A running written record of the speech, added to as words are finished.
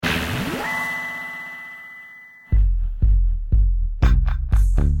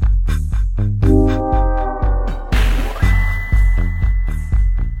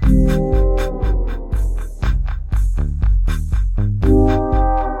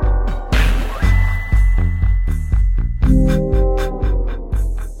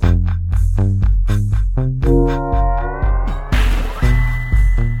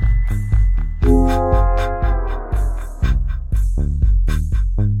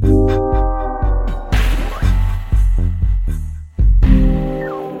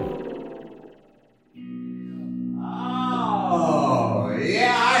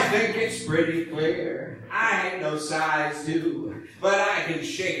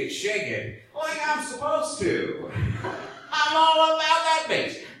shake it, like I'm supposed to. I'm all about that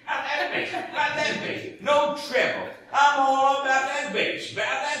bass. About that bass. About that bass. No treble. I'm all about that bass. About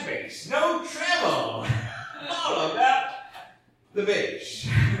that bass. No treble. All about the bass.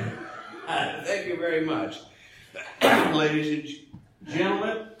 Thank you very much, ladies and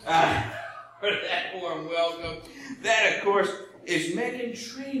gentlemen, for that warm welcome. That, of course, is Meghan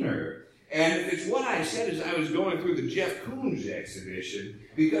Trainor. And if it's what I said as I was going through the Jeff Koons exhibition,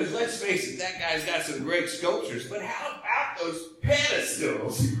 because let's face it, that guy's got some great sculptures, but how about those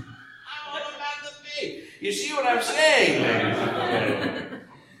pedestals? I'm all about the big. You see what I'm saying, ladies and gentlemen?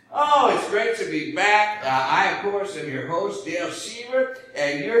 Oh, it's great to be back. I, of course, am your host, Dale Seaver,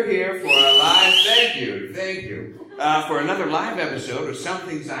 and you're here for a live, thank you, for another live episode of Some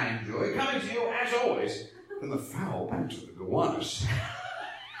Things I Enjoy, coming to you, as always, from the foul banks of the Gowanus.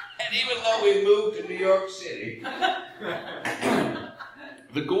 And even though we moved to New York City,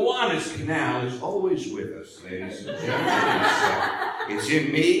 the Gowanus Canal is always with us, ladies and gentlemen. It's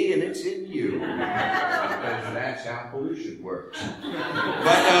in me and it's in you. Because that's how pollution works.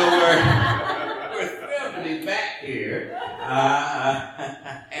 But we're thrilled to be back here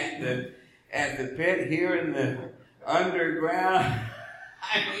at the pit here in the underground.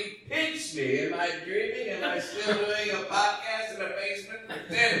 I mean, pinch me. Am I dreaming? Am I still doing a podcast in a basement for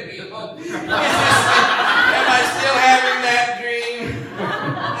 10 people? Am I still having that dream?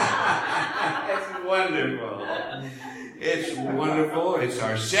 It's wonderful. It's wonderful. It's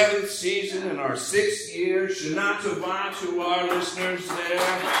our 7th season and our 6th year. Shana Tova to our listeners there.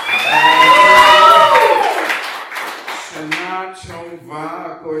 Shana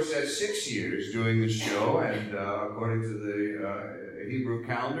Tova, of course, that's 6 years doing the show, and according to the Hebrew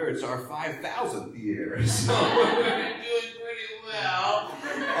calendar, it's our 5,000th year. So we're doing pretty well.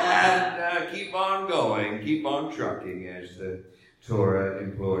 And keep on going, keep on trucking, as the Torah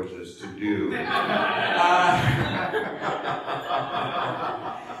implores us to do.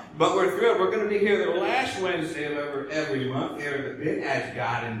 But we're thrilled. We're going to be here the last Wednesday of every month here at the pit, as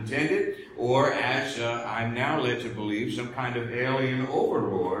God intended, or as I'm now led to believe, some kind of alien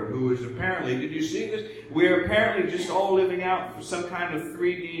overlord who is apparently, did you see this? We're apparently just all living out some kind of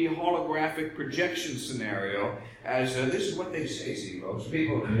 3D holographic projection scenario, as this is what they say, see, folks.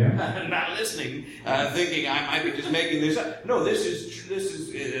 People not listening, thinking I might be just making this up. No, this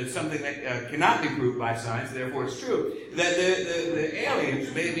is something that cannot be proved by science, therefore it's true. That the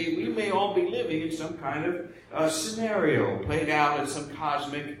aliens, we may all be living in some kind of scenario played out at some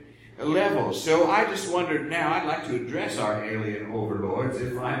cosmic level. So I just wondered now, I'd like to address our alien overlords,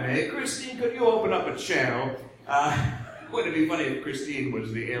 if I may. Christine, could you open up a channel? Wouldn't it be funny if Christine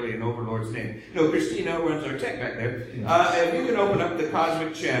was the alien overlord's name? No, Christina runs our tech back there. If you can open up the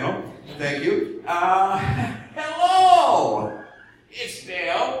cosmic channel. Thank you. Hello! It's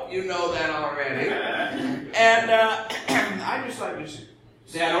Dale. You know that already. And I'd just like to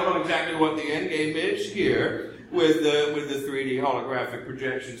say I don't know exactly what the end game is here with the 3D holographic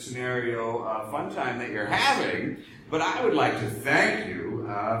projection scenario fun time that you're having, but I would like to thank you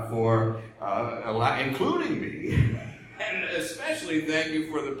for including me, and especially thank you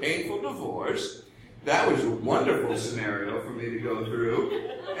for the painful divorce. That was a wonderful scenario for me to go through,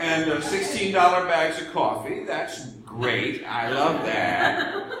 and $16 bags of coffee. That's great. I love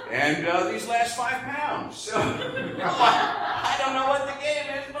that. And these last 5 pounds. So I don't know what the game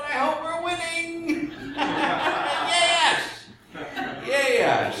is, but I hope we're winning. Yes.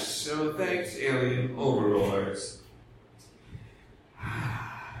 Yes. So thanks, alien overlords.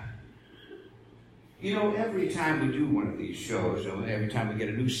 You know, every time we do one of these shows, every time we get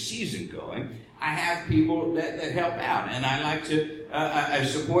a new season going, I have people that help out. And I like to I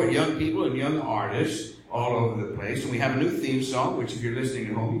support young people and young artists all over the place. And we have a new theme song, which if you're listening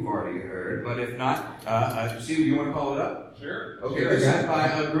at home, you've already heard. But if not, Stevie, you want to call it up? Sure. Okay, this is by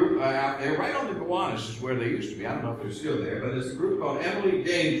a group out there, right on the Gowanus is where they used to be. I don't know if they're still there, but it's a group called Emily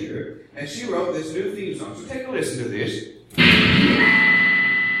Danger, and she wrote this new theme song. So take a listen to this.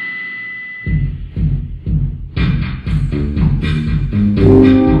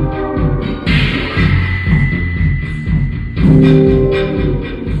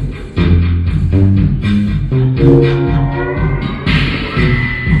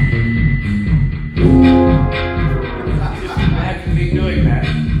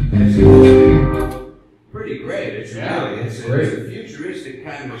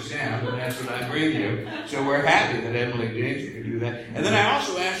 So we're happy that Emily Danger could do that. And then I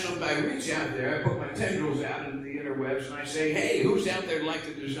also asked them, I reach out there, I put my tendrils out into the interwebs, and I say, hey, who's out there like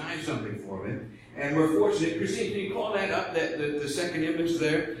to design something for me? And we're fortunate. Christine, can you call that up, the second image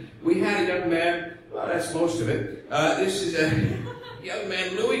there? We had a young man, well, that's most of it. This is young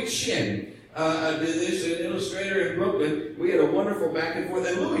man Louis Chin did this, an illustrator in Brooklyn. We had a wonderful back and forth.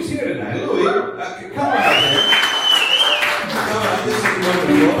 And Louis here tonight. Louis, come on out here. Come on, this is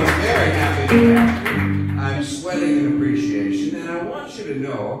wonderful. I'm very happy to have you. I'm sweating in appreciation, and I want you to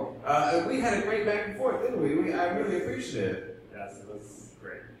know we had a great back and forth, didn't we? I really appreciate it. Yes, it was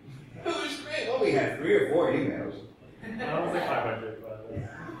great. It was great. Well, we had 3 or 4 emails. I was like 500,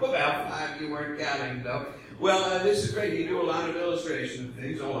 but... About 5, you weren't counting, though. Well, this is great. You do a lot of illustration and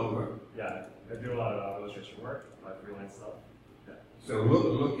things all over. Yeah, I do a lot of illustration work, like freelance stuff. Yeah. So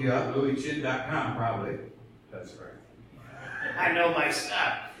look you up, louischin.com probably. That's right. I know my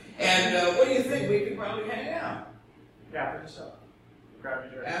stuff. And what do you think? We could probably hang out. Yeah, after the show. Grab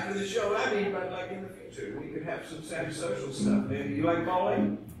your drink. After the show, I mean, but like in the future, we could have some social stuff. Maybe you like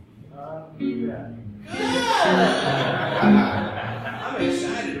bowling? Yeah. I'm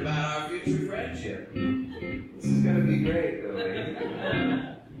excited about our future friendship. This is going to be great, Louis.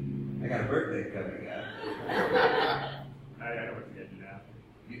 I got a birthday coming up. I know what to get you now.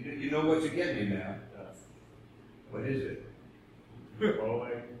 You know what to get me now? Yes. What is it?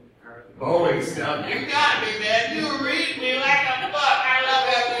 Bowling. Bowling stuff. You got me, man. You read me like a book. I love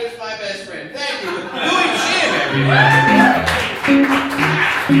having you as my best friend. Thank you. Louis Chin, everybody.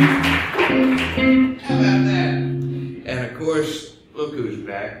 How about that? And of course, look who's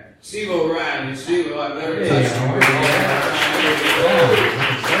back. Steve O'Reilly. Steve, I've never touched him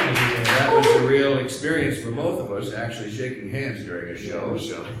That was a real experience for both of us, actually shaking hands during a show,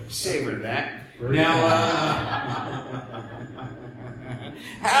 so savor that. Now,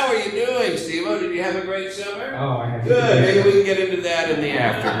 how are you doing, Steve-O? Did you have a great summer? Oh, I had good. Maybe we can get into that in the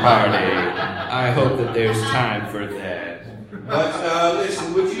after party. I hope that there's time for that. But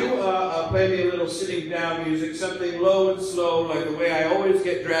listen, would you play me a little sitting down music, something low and slow, like the way I always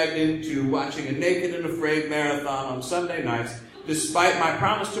get dragged into watching a Naked and Afraid marathon on Sunday nights, despite my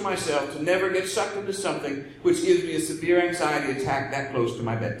promise to myself to never get sucked into something which gives me a severe anxiety attack that close to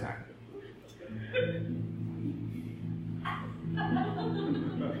my bedtime.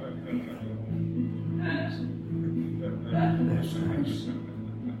 That's nice.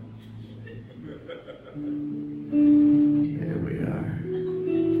 There we are.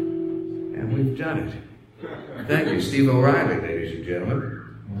 And we've done it. Thank you, Steve O'Reilly, ladies and gentlemen.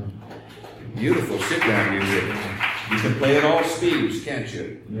 Beautiful sit-down music. You can play at all speeds, can't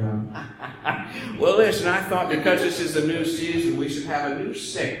you? Yeah. Well, listen, I thought because this is a new season, we should have a new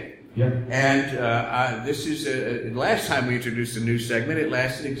segment. Yeah. And this is, last time we introduced a new segment, it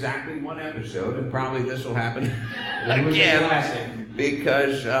lasted exactly 1 episode, and probably this will happen again,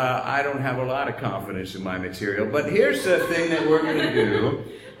 because I don't have a lot of confidence in my material. But here's the thing that we're going to do,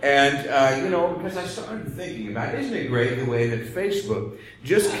 and, because I started thinking about, isn't it great the way that Facebook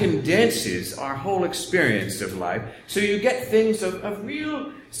just condenses our whole experience of life, so you get things of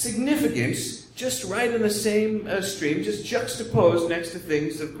real significance just right in the same stream, just juxtaposed next to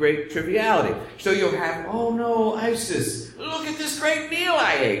things of great triviality. So you'll have, oh no, ISIS, look at this great meal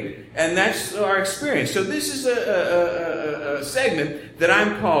I ate. And that's our experience. So this is a segment that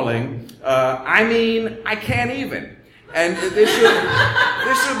I'm calling, I Can't Even. And this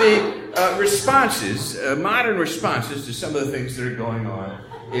will be responses, modern responses to some of the things that are going on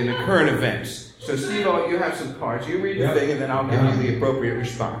in the current events. So Steve-O, you have some cards. You read the thing and then I'll give you the appropriate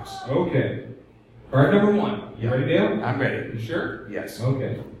response. Okay. Card number 1. You ready, Dale? I'm ready. You sure? Yes.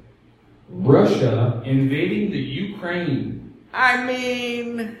 Okay. Russia invading the Ukraine.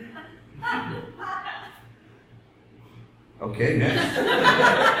 Okay, next.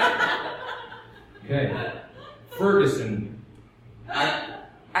 Okay. Ferguson.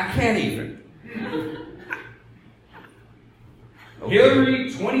 I can't even. Okay. Hillary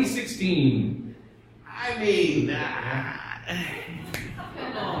 2016.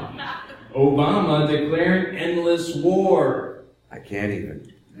 Obama declaring endless war. I can't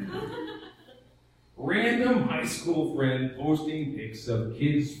even. Random high school friend posting pics of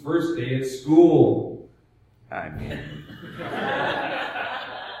kids' first day at school.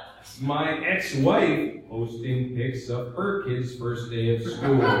 My ex-wife posting pics of her kids' first day at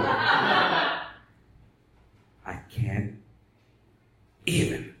school. I can't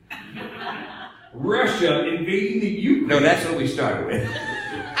even. Russia invading the Ukraine. No, that's what we started with.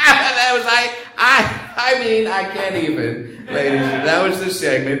 That was I can't even, ladies. That was the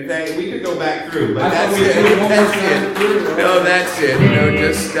segment. We could go back through, but that's it. That's it. No, that's it.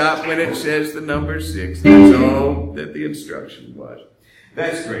 Just stop when it says the number 6. That's all that the instruction was.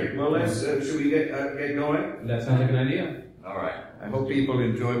 That's great. Well, let's. Should we get going? That sounds like an idea. All right. I hope people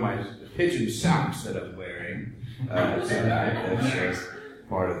enjoy my pigeon socks that I'm wearing tonight.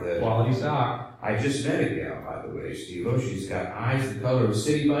 part of the... Quality stock. I just met a gal, by the way, Steve-O. She's got eyes the color of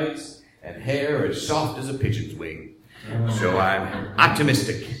city lights and hair as soft as a pigeon's wing. So I'm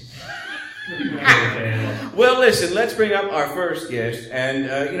optimistic. Well, listen, let's bring up our first guest.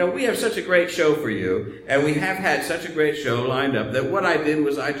 And, we have such a great show for you. And we have had such a great show lined up that what I did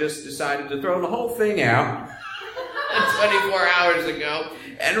was I just decided to throw the whole thing out 24 hours ago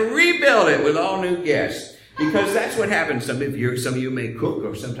and rebuild it with all new guests. Because that's what happens. Some of you may cook,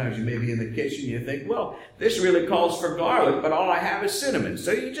 or sometimes you may be in the kitchen. You think, well, this really calls for garlic, but all I have is cinnamon.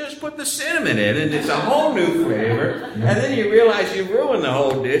 So you just put the cinnamon in, and it's a whole new flavor. And then you realize you ruined the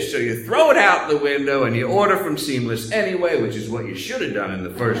whole dish, so you throw it out the window, and you order from Seamless anyway, which is what you should have done in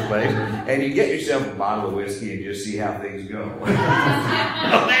the first place. And you get yourself a bottle of whiskey and just see how things go.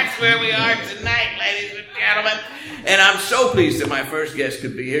 Well, that's where we are tonight, ladies and gentlemen. And I'm so pleased that my first guest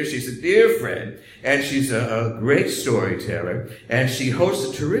could be here. She's a dear friend, and she's a great storyteller, and she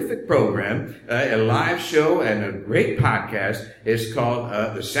hosts a terrific program, a live show, and a great podcast. It's called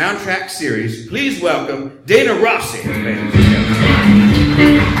the Soundtrack Series. Please welcome Dana Rossi. Ladies and gentlemen.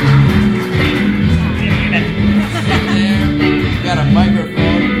 You got a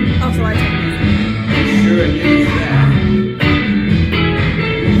microphone? Oh, so I can Sure, use that.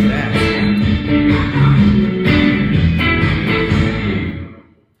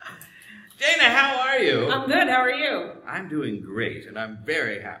 I'm good. How are you? I'm doing great, and I'm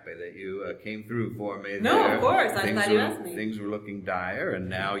very happy that you came through for me. No, there. of course. I'm glad you asked me. Things were looking dire, and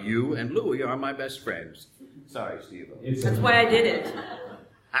now you and Louie are my best friends. Sorry, Steve. That's why I did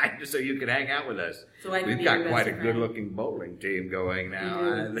it. So you could hang out with us. So I can We've be got your quite a best friend. good-looking bowling team going now.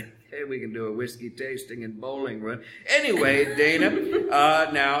 You do. Hey, we can do a whiskey tasting and bowling run. Anyway, Dana,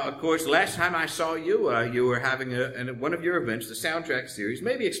 now, of course, last time I saw you, you were having one of your events, the Soundtrack Series.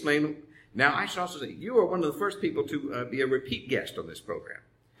 Maybe explain... Now, I should also say, you are one of the first people to be a repeat guest on this program.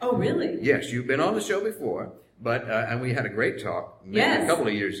 Oh, really? Yes, you've been on the show before, but and we had a great talk maybe a couple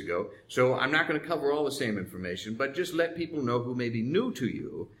of years ago. So I'm not going to cover all the same information, but just let people know who may be new to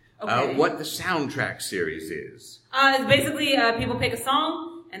you what the Soundtrack Series is. It's basically people pick a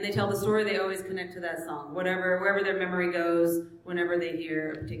song and they tell the story. They always connect to that song. Wherever their memory goes, whenever they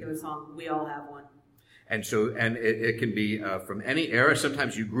hear a particular song, we all have one. And so, it can be from any era.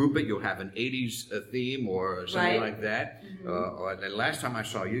 Sometimes you group it. You'll have an 80s theme or something like that. Mm-hmm. And last time I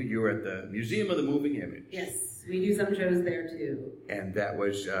saw you, you were at the Museum of the Moving Image. Yes, we do some shows there too. And that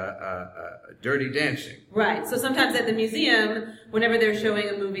was Dirty Dancing. Right. So sometimes at the museum, whenever they're showing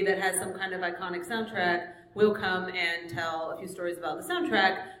a movie that has some kind of iconic soundtrack, we'll come and tell a few stories about the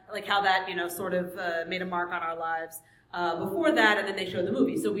soundtrack, like how that, sort of made a mark on our lives before that, and then they show the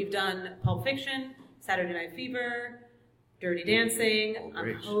movie. So we've done Pulp Fiction, Saturday Night Fever, Dirty Dancing.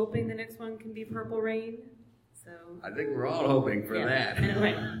 I'm hoping the next one can be Purple Rain. So I think we're all hoping for that.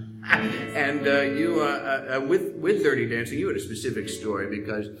 Anyway. And you, with Dirty Dancing, you had a specific story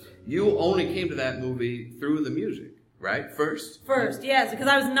because you only came to that movie through the music, right? First, yes, because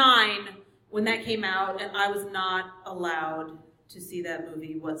I was 9 when that came out, and I was not allowed to see that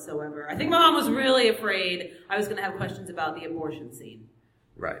movie whatsoever. I think my mom was really afraid I was going to have questions about the abortion scene.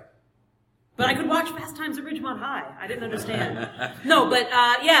 Right. But I could watch Fast Times at Ridgemont High. I didn't understand. No, but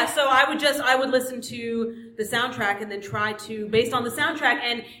so I would listen to the soundtrack and then try to, based on the soundtrack.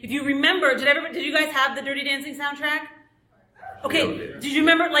 And if you remember, did you guys have the Dirty Dancing soundtrack? Okay, did you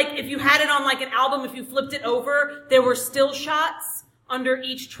remember, if you had it on, an album, if you flipped it over, there were still shots under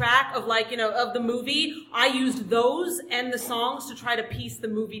each track of, of the movie? I used those and the songs to try to piece the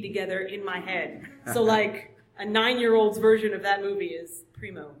movie together in my head. So, a 9-year-old's version of that movie is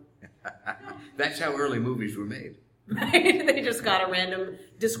primo. That's how early movies were made. Right? They just got a random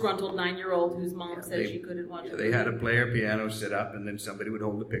disgruntled 9-year-old whose mom said she couldn't watch it. They had a player piano set up, and then somebody would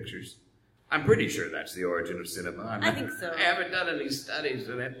hold the pictures. I'm pretty sure that's the origin of cinema. I think so. I haven't done any studies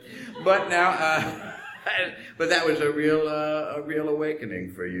in it, but now, but that was a real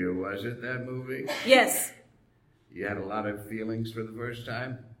awakening for you, was it? That movie? Yes. You had a lot of feelings for the first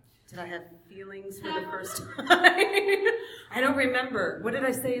time. Did I have feelings for the first time? I don't remember. What did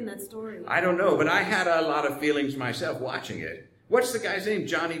I say in that story? I don't know, but I had a lot of feelings myself watching it. What's the guy's name?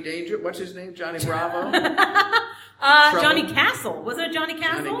 Johnny Danger? What's his name? Johnny Bravo? Johnny Castle. Was it Johnny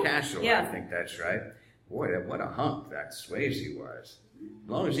Castle? Johnny Castle, yeah. I think that's right. Boy, what a hunk that Swayze was. As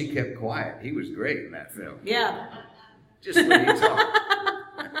long as he kept quiet, he was great in that film. Yeah. Just when he talked.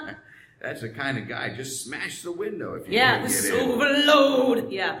 That's the kind of guy, just smash the window if you Yeah, can't this get in.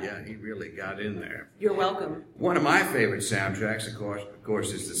 overload. Yeah. Yeah, he really got in there. You're welcome. One of my favorite soundtracks, of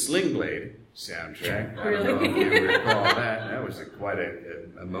course, is the Sling Blade soundtrack. I don't Really? know if you recall that. That was quite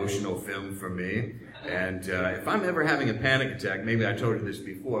an emotional film for me. And if I'm ever having a panic attack, maybe I told you this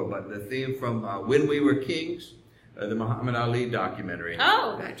before, but the theme from When We Were Kings, the Muhammad Ali documentary,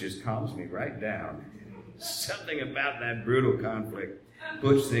 that just calms me right down. Something about that brutal conflict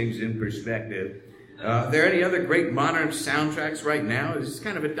puts things in perspective. Are there any other great modern soundtracks right now? It's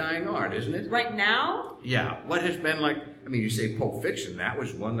kind of a dying art, isn't it? Right now? Yeah. What has been like, I mean, you say Pulp Fiction. That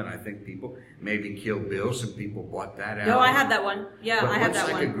was one that I think people, maybe Kill Bill, some people bought that out. No, I had that one. Yeah, But I had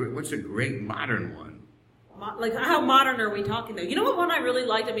that one. What's a great modern one? Like, how modern are we talking, though? You know what one I really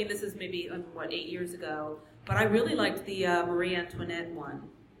liked? I mean, this is maybe, 8 years ago. But I really liked the Marie Antoinette one.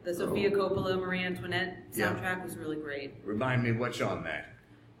 The Sofia Coppola Marie Antoinette soundtrack was really great. Remind me, what's on that?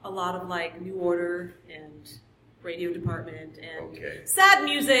 A lot of, like, New Order and Radio Department and Okay. sad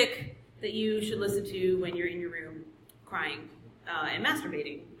music that you should listen to when you're in your room crying and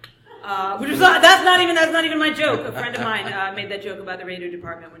masturbating. That's not even my joke. A friend of mine made that joke about the Radio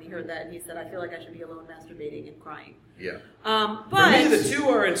Department when he heard that, and he said, "I feel like I should be alone masturbating and crying." Yeah. But for me, the two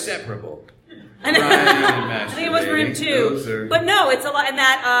are inseparable. I think it was for him too. But no, it's a lot. And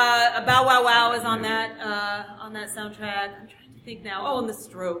that Bow Wow Wow is on that soundtrack. I'm trying to think now. Oh, and the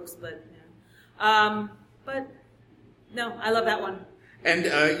Strokes, but no, I love that one. And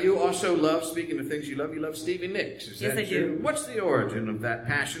you also love, speaking of things you love Stevie Nicks. Is Yes, that I true? do. What's the origin of that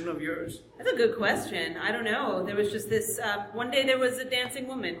passion of yours? That's a good question. I don't know. There was just this, one day there was a dancing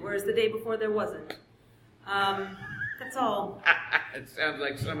woman, whereas the day before there wasn't. That's all. It sounds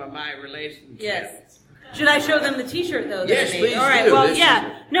like some of my relationships. Yes. Should I show them the T-shirt, though, that Yes, I made? please All right, do. well, This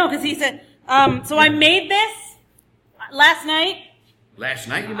yeah. No, because he said, so I made this last night. Last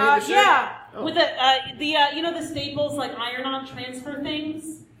night you made the shirt? Yeah. Oh. With the Staples, like, iron-on transfer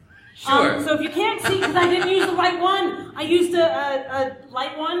things. Sure. So if you can't see, because I didn't use the right one, I used a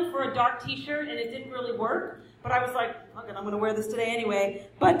light one for a dark T-shirt, and it didn't really work. But I was like, fuck it, I'm going to wear this today anyway.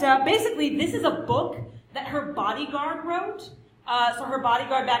 But basically, this is a book that her bodyguard wrote. So her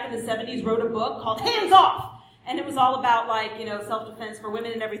bodyguard back in the 70s wrote a book called Hands Off. And it was all about, like, self-defense for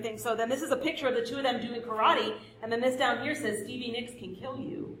women and everything. So then this is a picture of the two of them doing karate. And then this down here says, Stevie Nicks can kill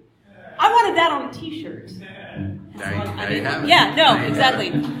you. I wanted that on a T-shirt. Now you have it. Yeah, no, Now you exactly.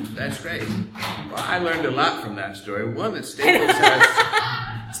 have it. That's great. Well, I learned a lot from that story. One, that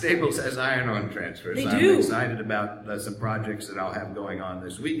Staples has iron-on transfers. They I'm do. excited about some projects that I'll have going on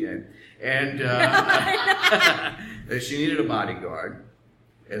this weekend. And she needed a bodyguard,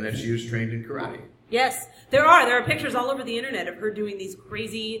 and then she was trained in karate. Yes, there are pictures all over the internet of her doing these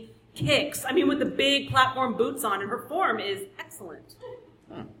crazy kicks. I mean, with the big platform boots on, and her form is excellent.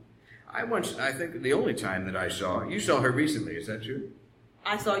 Huh. I think the only time that you saw her recently, is that true?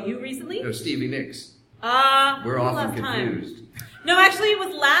 I saw you recently? No, Stevie Nicks. We're often confused. No, actually, it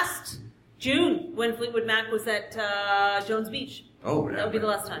was last June when Fleetwood Mac was at Jones Beach. Oh, that would be the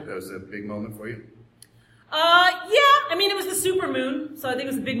last time. That was a big moment for you? Yeah. I mean, it was the supermoon, so I think it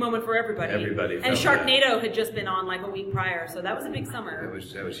was a big moment for everybody. Everybody And felt Sharknado had just been on like a week prior, so that was a big summer.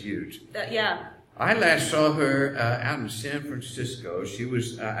 That was huge. Yeah. I last saw her out in San Francisco. She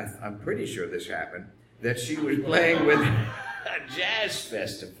was, I'm pretty sure this happened, that she was playing with a jazz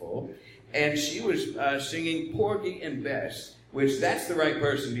festival, and she was singing Porgy and Bess, which that's the right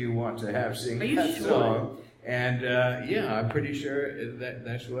person you want to have sing that song. And I'm pretty sure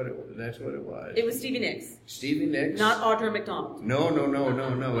that's what it was. It was Stevie Nicks. Stevie Nicks. Not Audra McDonald. No.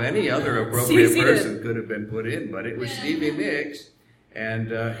 Any other appropriate person could have been put in, but it was Stevie Nicks.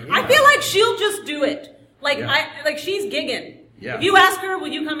 And I feel like she'll just do it. Like she's gigging. Yeah. If you ask her, will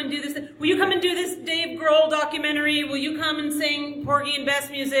you come and do this? Will you come and do this Dave Grohl documentary? Will you come and sing Porgy and Bess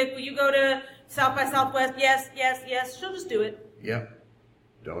music? Will you go to South by Southwest? Yes. She'll just do it. Yep.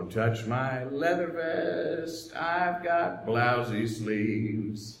 Don't touch my leather vest. I've got blousy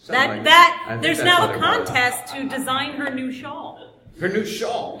sleeves. There's now a contest to design her new shawl. Her new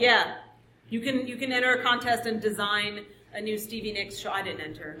shawl? Yeah. You can enter a contest and design a new Stevie Nicks shawl. I didn't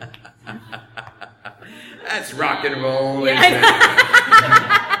enter. That's rock and roll.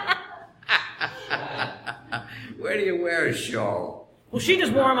 Yeah. Where do you wear a shawl? Well, she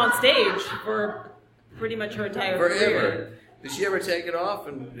just wore them on stage for pretty much her entire career. Forever. Did she ever take it off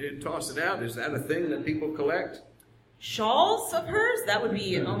and toss it out? Is that a thing that people collect? Shawls of hers? That would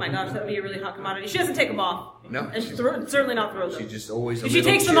be, oh my gosh, that would be a really hot commodity. She doesn't take them off. No. And certainly not throw them. She's just always If she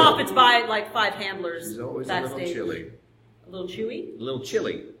takes them off, it's by like 5 handlers. She's always backstage. a little chilly. A little chewy? A little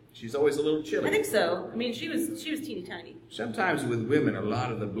chilly. She's always a little chilly. I think so. I mean, she was teeny tiny. Sometimes with women, a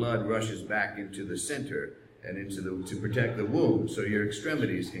lot of the blood rushes back into the center and to protect the womb, so your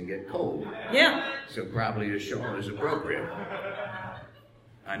extremities can get cold. Yeah. So probably a shawl is appropriate.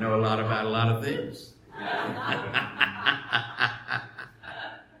 I know a lot about a lot of things.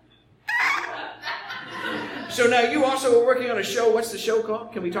 So now you also are working on a show. What's the show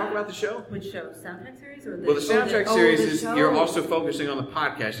called? Can we talk about the show? Which show? Soundtrack series or the? Well, the soundtrack series is show? you're also focusing on the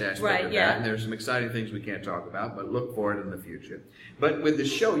podcast aspect Right, of yeah. that, and there's some exciting things we can't talk about, but look for it in the future. But with the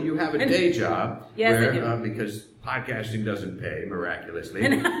show, you have a day job Yes, I where do. because podcasting doesn't pay miraculously,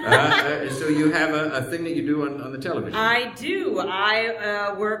 so you have a thing that you do on the television. I do.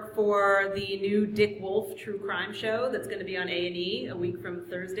 I work for the new Dick Wolf true crime show that's going to be on A&E a week from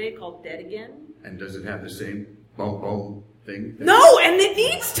Thursday called Dead Again. And does it have the same boom boom thing? No, and it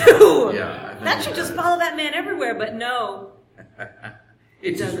needs to. Yeah, I think That it should just does. follow that man everywhere, but no.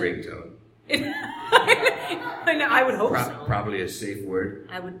 It's his doesn't. ringtone. I know. I would hope so. Probably a safe word.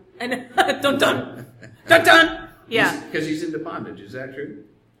 I would. And dun dun dun dun. Yeah. Because he's into bondage. Is that true?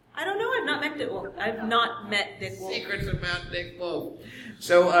 I don't know. I've not met Dick Wolf. I've not met Dick Wolf. Secrets about Dick Wolf.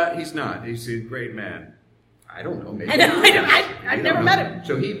 So he's not. He's a great man. I don't know. Maybe. I know. I've You never don't met know. him.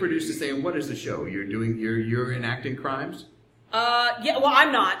 So he produced this thing. What is the show? You're enacting crimes? Yeah, well,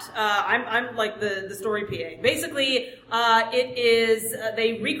 I'm not. I'm like the story PA. Basically, it is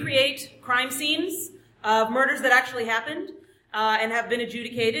they recreate crime scenes of murders that actually happened and have been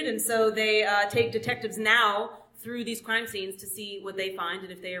adjudicated, and so they take detectives now through these crime scenes to see what they find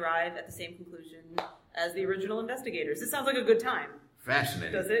and if they arrive at the same conclusion as the original investigators. This sounds like a good time.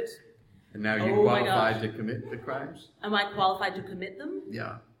 Fascinating. Does it? And now you're Oh my qualified gosh. to commit the crimes? Am I qualified to commit them?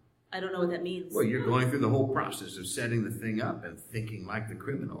 Yeah. I don't know what that means. Well, you're going through the whole process of setting the thing up and thinking like the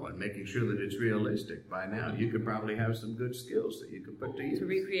criminal and making sure that it's realistic. By now, you could probably have some good skills that you could put to use. To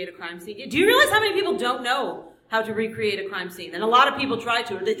recreate a crime scene. Do you realize how many people don't know how to recreate a crime scene? And a lot of people try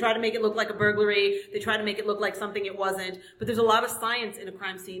to. They try to make it look like a burglary. They try to make it look like something it wasn't. But there's a lot of science in a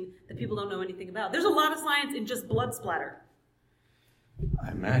crime scene that people don't know anything about. There's a lot of science in just blood splatter.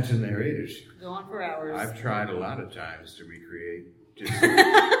 I imagine there is. Go on for hours. I've tried a lot of times to recreate just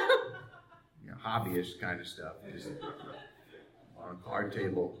hobbyist kind of stuff. Just on a card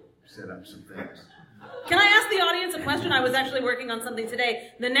table, set up some things. Can I ask the audience a question? I was actually working on something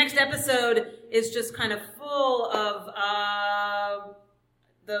today. The next episode is just kind of full of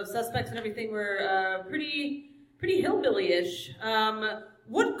the suspects and everything were pretty hillbilly-ish.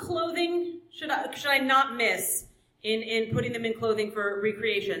 What clothing should I not miss in putting them in clothing for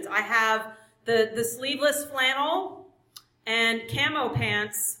recreations? I have the sleeveless flannel and camo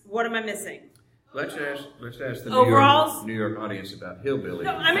pants. What am I missing? Let's ask the Overalls? New York audience about hillbilly.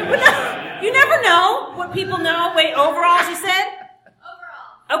 No, I mean, but no, you never know what people know. Wait, overalls, you said?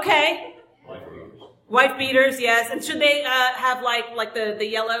 Overalls. Okay. White beaters, yes. And should they have like the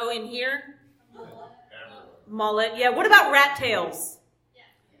yellow in here? Mullet. Yeah. What about rat tails?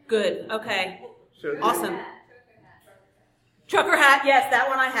 Good. Okay. So Awesome. Trucker hat. Yes, that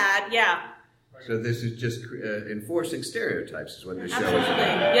one I had. Yeah. So this is just enforcing stereotypes is what this show Absolutely. is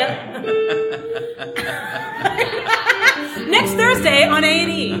about. Yep. Next Thursday on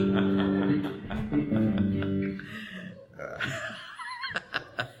A&E.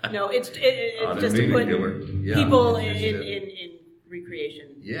 No, it's just to put people in recreation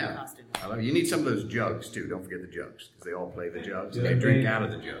costumes. I love it. You need some of those jugs too. Don't forget the jugs because they all play the jugs. And they drink out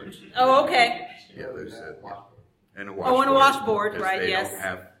of the jugs. Oh, okay. Yeah, there's and a washboard. Oh, and a washboard, right? They Yes. don't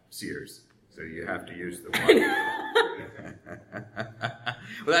have Sears, so you have to use the one.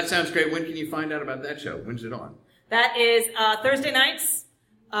 Well, that sounds great. When can you find out about that show? When's it on? That is Thursday nights.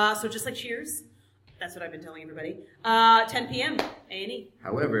 So just like Cheers. That's what I've been telling everybody. 10 p.m. A&E.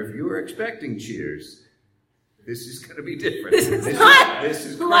 However, if you were expecting Cheers, this is going to be different. This is not this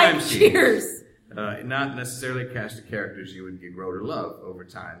is crime like scenes. Cheers. Not necessarily a cast of characters you would grow to love over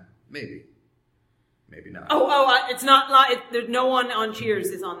time. Maybe not. It's not like there's no one on Cheers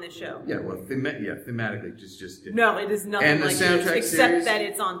is on this show. Yeah, well, thematically, just different. No, it is nothing And the like soundtrack this, except series? that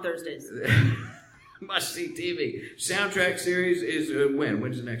it's on Thursdays. Must see TV. Soundtrack series is when?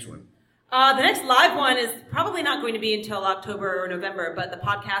 When's the next one? The next live one is probably not going to be until October or November, but the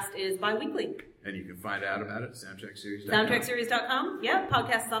podcast is bi-weekly. And you can find out about it, soundtrackseries.com. Soundtrackseries.com. Yeah,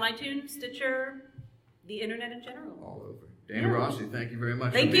 podcasts on iTunes, Stitcher, the internet in general. All over. Dana Rossi, thank you very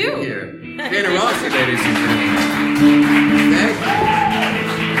much for being you. here. Dana Rossi, ladies and gentlemen. Thank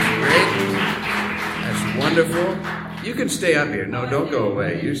you. Great. That's wonderful. You can stay up here. No, don't go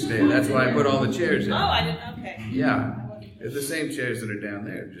away. You stay. That's why I put all the chairs in. Oh, I didn't. Okay. Yeah. They're the same chairs that are down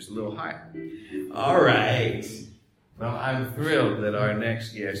there, just a little higher. All right. Well, I'm thrilled that our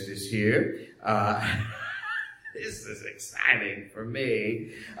next guest is here. This is exciting for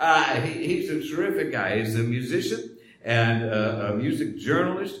me. He's a terrific guy. He's a musician and a music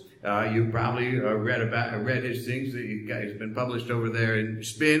journalist. You probably read his things that he's been published over there in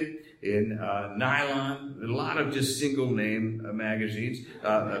Spin, in Nylon, a lot of just single name magazines.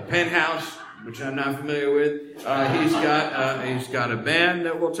 Penthouse, which I'm not familiar with. He's got a band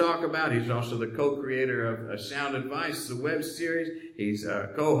that we'll talk about. He's also the co-creator of Sound Advice, the web series. He's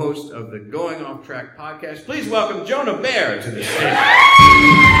a co-host of the Going Off Track podcast. Please welcome Jonah Bayer to the stage.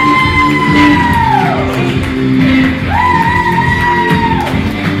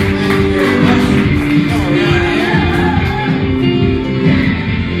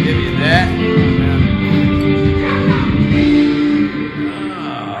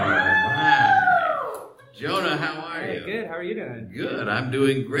 Good. I'm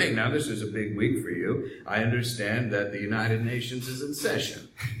doing great. Now, this is a big week for you. I understand that the United Nations is in session.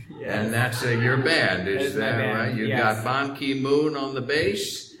 Yes. And that's your band. Is that right? You've got Ban Ki-moon on the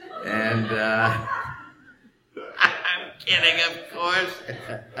bass. And I'm kidding, of course.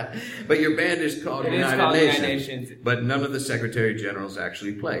 But your band is called United Nations. But none of the Secretary Generals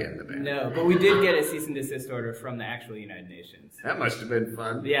actually play in the band. No, but we did get a cease and desist order from the actual United Nations. That must have been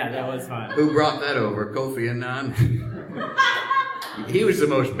fun. Yeah, that was fun. Who brought that over? Kofi Annan? He was the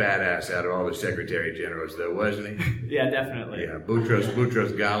most badass out of all the Secretary Generals, though, wasn't he? Yeah, definitely. Yeah, Boutros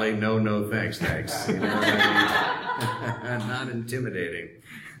Ghali, no, thanks. You know what I mean? Not intimidating,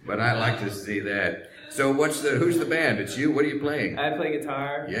 but I like to see that. So who's the band? It's you. What are you playing? I play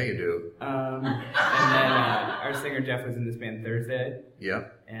guitar. Yeah, you do. And then our singer Jeff was in this band Thursday.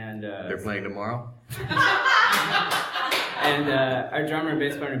 Yep. And they're playing tomorrow? And our drummer and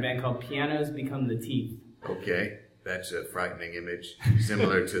bass player in a band called Pianos Become the Teeth. Okay. That's a frightening image,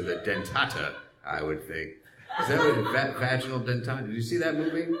 similar to the dentata, I would think. Is that what vaginal dentata? Did you see that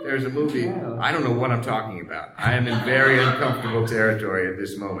movie? There's a movie. No. I don't know what I'm talking about. I am in very uncomfortable territory at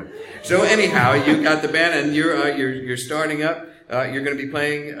this moment. So anyhow, you got the band, and you're starting up. You're going to be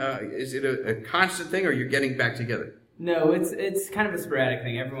playing. Is it a constant thing, or you're getting back together? No, it's kind of a sporadic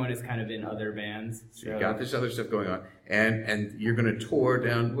thing. Everyone is kind of in other bands. So you got this other stuff going on, and you're going to tour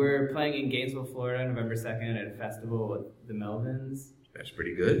down. We're playing in Gainesville, Florida, November 2nd at a festival with the Melvins. That's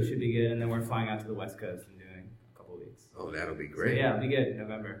pretty good. It should be good, and then we're flying out to the West Coast and doing a couple weeks. Oh, that'll be great. So, yeah, it'll be good,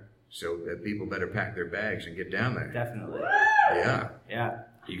 November. So people better pack their bags and get down there. Definitely. Yeah. Yeah.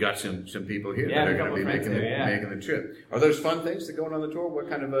 You got some people here that are going to be making the trip. Are those fun things to going on the tour? What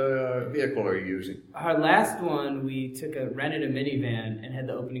kind of a vehicle are you using? Our last one, we rented a minivan and had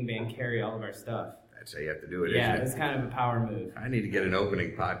the opening band carry all of our stuff. That's how you have to do it, yeah, isn't it? It's kind of a power move. I need to get an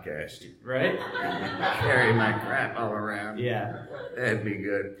opening podcast. Right? Carry my crap all around. Yeah. That'd be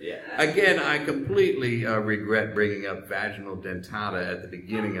good. Yeah. Again, I completely regret bringing up vaginal dentata at the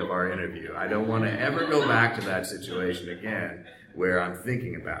beginning of our interview. I don't want to ever go back to that situation again where I'm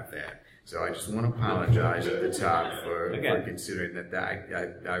thinking about that. So I just want to apologize at the top for considering that.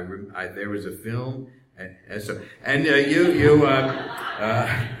 There was a film. What was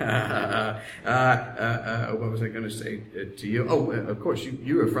I going to say to you? Oh, of course,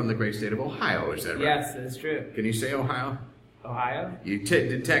 you are from the great state of Ohio, is that right? Yes, that's true. Can you say Ohio? Ohio? You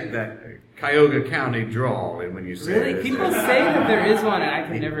detect that Cuyahoga County drawl when you say really? it. People say that there is one, and I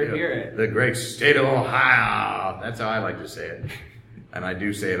can never hear it. The great state of Ohio. That's how I like to say it. And I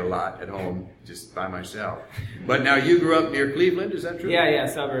do say it a lot at home, just by myself. But now you grew up near Cleveland, is that true? Yeah,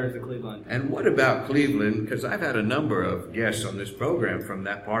 suburbs of Cleveland. And what about Cleveland? Because I've had a number of guests on this program from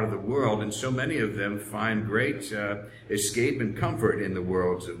that part of the world, and so many of them find great escape and comfort in the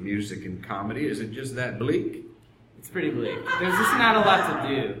worlds of music and comedy. Is it just that bleak? It's pretty bleak. There's just not a lot to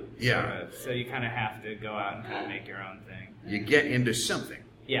do. Yeah. So you kind of have to go out and kind of make your own thing. You get into something.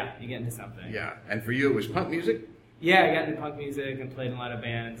 Yeah, you get into something. Yeah. And for you, it was punk music? Yeah, I got into punk music and played in a lot of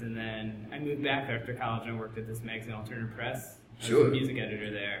bands, and then I moved back after college and I worked at this magazine, Alternative Press. I was a music editor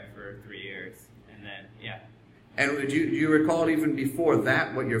there for 3 years, and then, yeah. And do you recall even before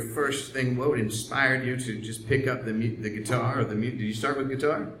that what your first thing, what inspired you to just pick up the guitar? Did you start with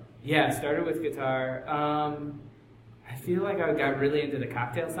guitar? Yeah, I started with guitar. I feel like I got really into the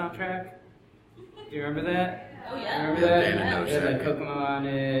Cocktail soundtrack. Do you remember that? Oh, yeah. Remember that? Dana knows it had that. like Kokomo on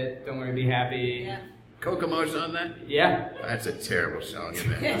it, Don't Worry, Be Happy. Yeah. Kokomo's on that? Yeah. That's a terrible song,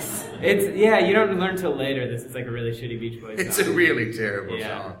 isn't it? Yes. You don't learn till later. This is like a really shitty Beach Boys song. It's a really terrible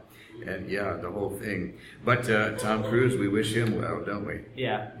song. And yeah, the whole thing. But Tom Cruise, we wish him well, don't we?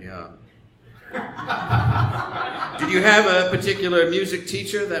 Yeah. Yeah. Did you have a particular music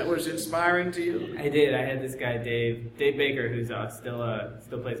teacher that was inspiring to you? I did. I had this guy, Dave Baker, who's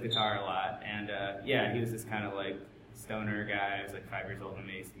still plays guitar a lot. And he was this kind of like stoner guy. He was like 5 years older than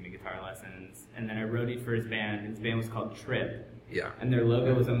me. He used to give me guitar lessons. And then I roadied for his band. His band was called Trip. Yeah. And their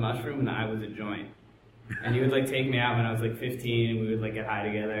logo was a mushroom and I was a joint. And he would like take me out when I was like 15 and we would like get high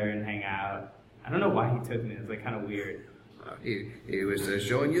together and hang out. I don't know why he took me. It was like kind of weird. He was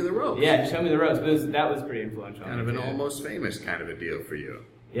showing you the ropes. Yeah, he showed me the ropes. But that was pretty influential. Kind of an almost famous kind of a deal for you.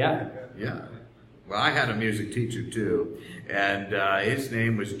 Yeah. Yeah. Well, I had a music teacher too, and his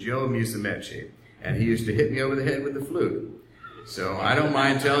name was Joe Musumeci, and he used to hit me over the head with the flute. So I don't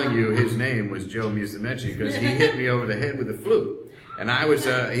mind telling you his name was Joe Musumeci because he hit me over the head with the flute. And I was,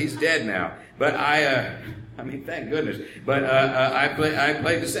 he's dead now, but I mean, thank goodness. But I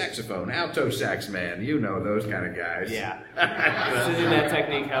played the saxophone, alto sax man. You know those kind of guys. Yeah. So did that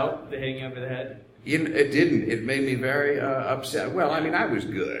technique help, the hitting you over the head? It didn't. It made me very upset. Well, I mean, I was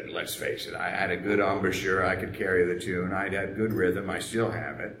good, let's face it. I had a good embouchure. I could carry the tune. I had good rhythm. I still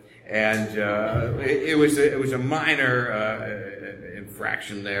have it. And it was a minor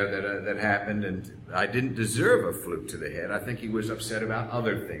infraction there that happened, and I didn't deserve a flute to the head. I think he was upset about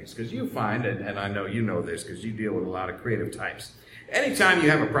other things. Because you find, and I know you know this because you deal with a lot of creative types, anytime you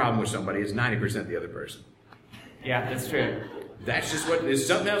have a problem with somebody, it's 90% the other person. Yeah, that's true. That's just what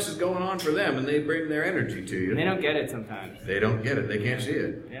something else is going on for them, and they bring their energy to you. And they don't get it sometimes. They don't get it. They can't see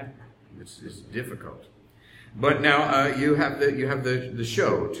it. Yeah. It's difficult. But now you have the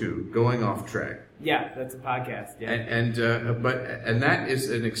show too, Going Off Track. Yeah, that's a podcast. Yeah. And that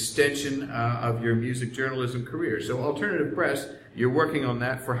is an extension of your music journalism career. So alternative press, you're working on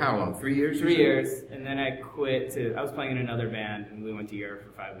that for how long? 3 years? 3 years, and then I quit I was playing in another band, and we went to Europe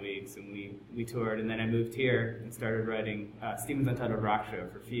for 5 weeks, and we toured, and then I moved here and started writing Steven's Untitled Rock Show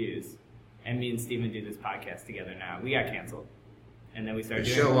for Fuse. And me and Steven do this podcast together now. We got canceled. And then we started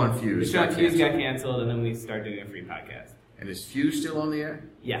doing... The show on Fuse got canceled, and then we started doing a free podcast. And is Fuse still on the air?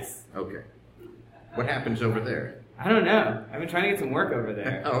 Yes. Okay. What happens over there? I don't know. I've been trying to get some work over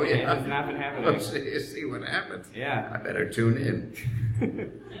there. Oh, yeah. It's not been happening. Let's see what happens. Yeah. I better tune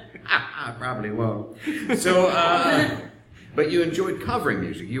in. I probably won't. So, but you enjoyed covering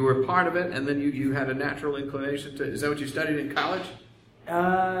music. You were part of it, and then you had a natural inclination to... Is that what you studied in college?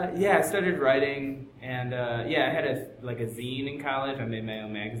 Yeah, I started writing, and I had a zine in college. I made my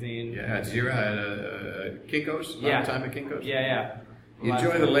own magazine. Yeah, at Zira, at Kinko's? A lot of time at Kinko's? Yeah. You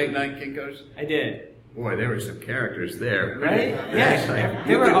enjoy the late night Kinko's? I did. Boy, there were some characters there. Right? Yeah.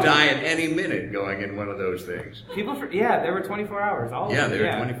 You could die at any minute going in one of those things. There were 24 hours. There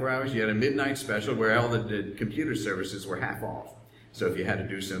were 24 hours. You had a midnight special where all the computer services were half off. So if you had to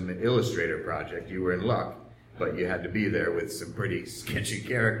do some Illustrator project, you were in luck. But you had to be there with some pretty sketchy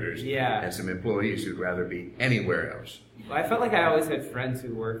characters and some employees who'd rather be anywhere else. Well, I felt like I always had friends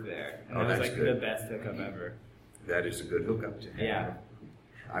who worked there. And that was that's good. The best hookup ever. That is a good hookup to have. Yeah.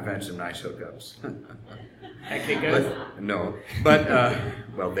 I've had some nice hookups. At Kinko's? No. But,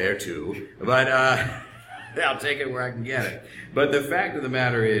 there too. But I'll take it where I can get it. But the fact of the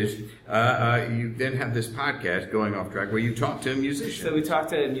matter is, you then have this podcast, Going Off Track, where you talk to musicians. So we talk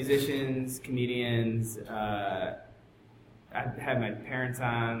to musicians, comedians. I had my parents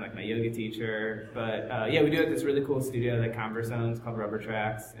on, like my yoga teacher. But we do it at this really cool studio that Converse owns called Rubber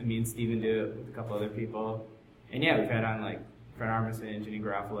Tracks. And me and Steven do it with a couple other people. And we've had on like Fred Armisen, Ginny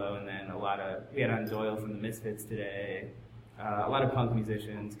Garofalo, and then we had on Doyle from the Misfits today. A lot of punk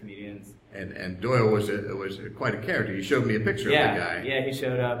musicians, comedians. And Doyle was quite a character. You showed me a picture of the guy. Yeah, he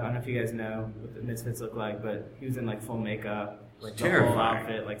showed up. I don't know if you guys know what the Misfits look like, but he was in like full makeup, like the whole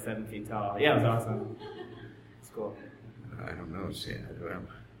outfit, like 7 feet tall. Yeah, it was awesome. It's cool. I don't know.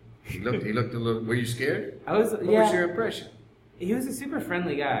 He looked a little. Were you scared? I was. What was your impression? He was a super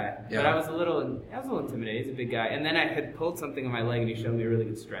friendly guy, but I was a little intimidated. He's a big guy, and then I had pulled something on my leg, and he showed me a really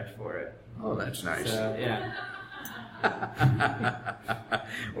good stretch for it. Oh, that's nice. So, yeah.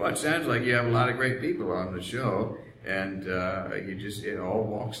 Well, it sounds like you have a lot of great people on the show, and you just in all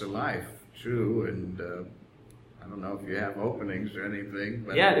walks of life, true. And I don't know if you have openings or anything,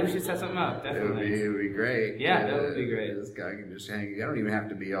 but we should set something up. Definitely, it would be great. Yeah, that would be great. This guy can just hang. You don't even have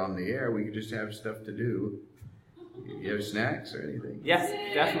to be on the air. We could just have stuff to do. You have snacks or anything? Yes,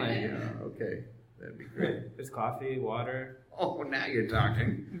 definitely. Yeah, okay, that'd be great. There's coffee, water. Oh, now you're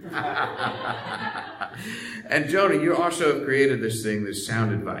talking. And Jonah, you also have created this thing, this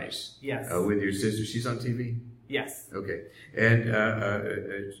sound advice. Yes. With your sister. She's on TV? Yes. Okay. And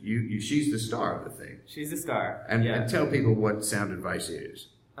she's the star of the thing. She's the star. And tell people what sound advice is.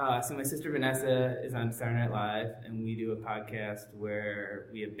 So my sister Vanessa is on Saturday Night Live, and we do a podcast where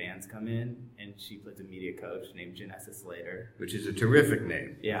we have bands come in, and she plays a media coach named Janessa Slater. Which is a terrific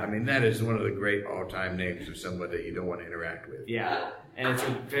name. Yeah. I mean, that is one of the great all-time names of someone that you don't want to interact with. Yeah, and it's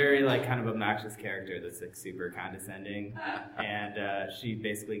a very like kind of obnoxious character that's like super condescending, and she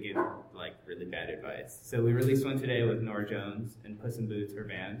basically gives like really bad advice. So we released one today with Nora Jones and Puss in Boots, her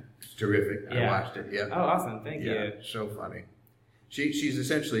band. It's terrific. Yeah. I watched it. Yeah. Oh, awesome! Thank Yeah, you. so funny. She's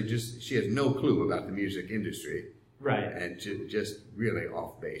essentially she has no clue about the music industry. Right. And just really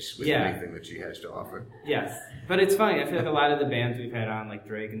off base with Yeah. anything that she has to offer. Yes, but it's funny. I feel like a lot of the bands we've had on, like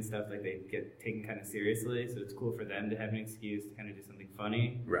Drake and stuff, like they get taken kind of seriously. So it's cool for them to have an excuse to kind of do something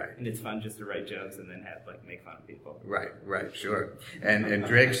funny. Right. And it's fun just to write jokes and then have like make fun of people. Right, sure. And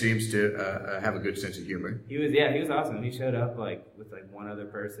Drake seems to have a good sense of humor. He was awesome. He showed up like with like one other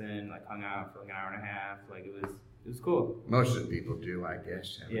person, like hung out for like an hour and a half. Like it was cool. Most of the people do, I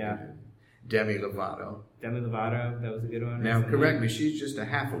guess. Yeah. Demi Lovato. Demi Lovato, that was a good one. Now, recently. correct me, she's just a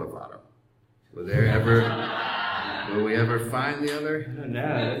half a Lovato. Will we ever find the other? I don't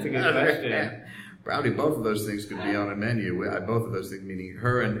know. That's a good question. Probably both of those things could be on a menu. Both of those things, meaning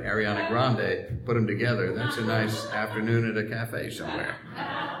her and Ariana Grande, put them together. That's a nice afternoon at a cafe somewhere.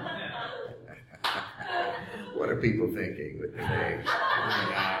 What are people thinking with the names?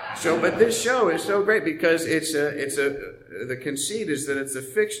 So, but this show is so great because the conceit is that it's a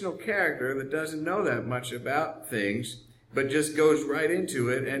fictional character that doesn't know that much about things, but just goes right into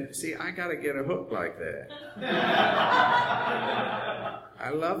it. And see, I got to get a hook like that. I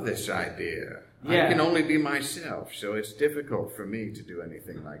love this idea. Yeah. I can only be myself, so it's difficult for me to do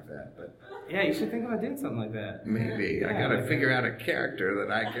anything like that. But Yeah, you should think about doing something like that. maybe Yeah, I got to like figure out a character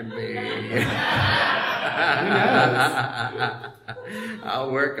that I can be.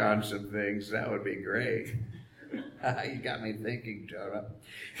 I'll work on some things. That would be great. You got me thinking, Jonah.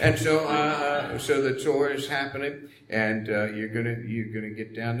 And so the tour is happening, and you're gonna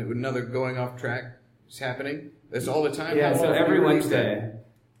get down to another going off track is happening. That's all the time. Yeah, How so often every do you release Wednesday. that?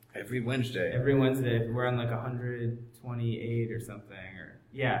 Every Wednesday. Every Wednesday, we're on like 128 or something, or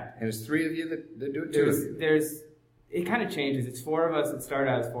yeah. And it's 3 of you that do it. 2 of you. There's it kind of changes. It's 4 of us. It started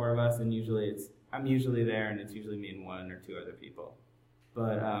out as 4 of us, and usually I'm usually there, and it's usually me and 1 or 2 other people.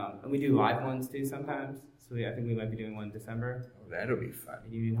 But and we do live ones too sometimes. So I think we might be doing one in December Oh, that'll be fun.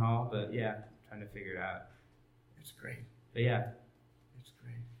 at Union Hall. But yeah, trying to figure it out. It's great. But yeah, It's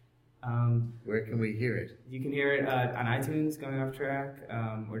great. Where can we hear it? You can hear it on iTunes, Going Off Track,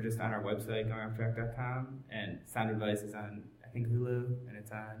 or just on our website, goingofftrack.com. And Sound Advice is on, I think, Hulu, and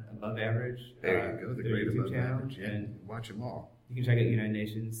it's on Above Average. There you go, the their great YouTube Above channel. Average. Yeah. And Watch them all. you can check out United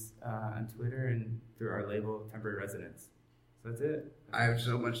Nations on Twitter and through our label, Temporary Residence. So that's it. I have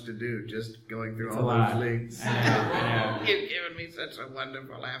so much to do just going through It's all a lot. those links. I know. You've given me such a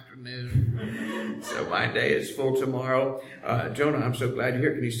wonderful afternoon. So my day is full tomorrow. Jonah, I'm so glad you're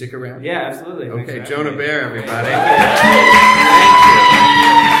here. Can you stick around? Yeah, absolutely. Thanks Okay, for Jonah having me. Bayer, everybody. Thank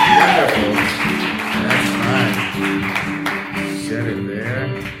you. Wonderful. That's fine. Set it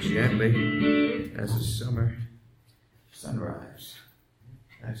there gently as the summer sunrise.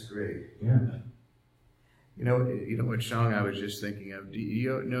 That's great. Yeah. You know what song I was just thinking of? Do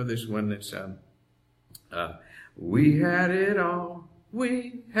you know this one that's we had it all,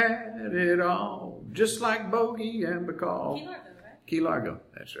 just like Bogey and Bacall. Key Largo, right? Key Largo,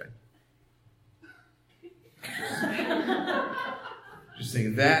 that's right. Just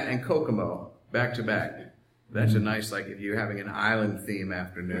thinking that and Kokomo back to back. That's a nice, like if you're having an island theme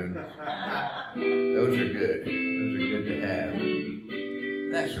afternoon. Those are good. Those are good to have.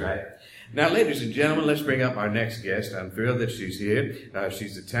 That's right. Now, ladies and gentlemen, let's bring up our next guest. I'm thrilled that she's here.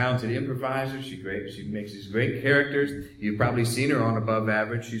 She's a talented improviser. She makes these great characters. You've probably seen her on Above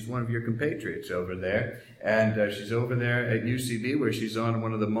Average. She's one of your compatriots over there. And she's over there at UCB where she's on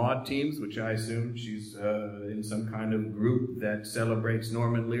one of the mod teams, which I assume she's in some kind of group that celebrates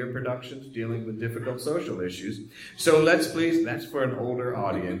Norman Lear productions dealing with difficult social issues. So let's please, that's for an older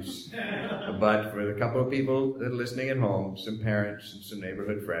audience. But for the couple of people that are listening at home, some parents and some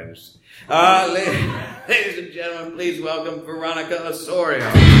neighborhood friends. Ladies and gentlemen, please welcome Veronica Osorio.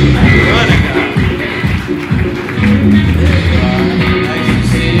 Veronica. There you are. Nice to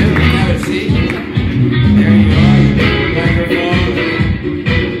see you. Have a seat. There you are.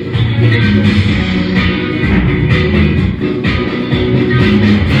 Microphone.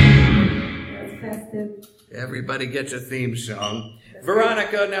 That's festive. Everybody gets a theme song.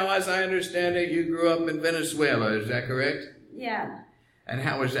 Veronica, now as I understand it, you grew up in Venezuela, is that correct? Yeah. And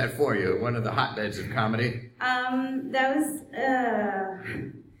how was that for you? One of the hotbeds of comedy? That was,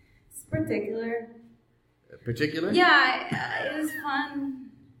 it's particular. Particular? Yeah, it was fun.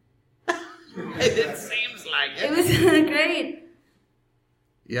 It seems like It it. was great.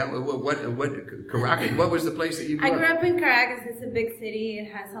 Yeah, Caracas, what was the place that you grew I up? grew up in Caracas. It's a big city.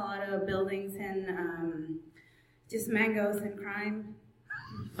 It has a lot of buildings and just mangoes and crime.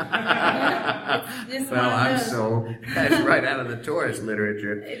 It's just Well, one of those. that's right out of the tourist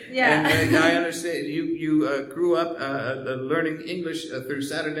literature. Yeah. And I understand you grew up learning English through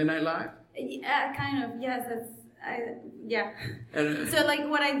Saturday Night Live? Yeah, kind of. Yes, yeah. And, So like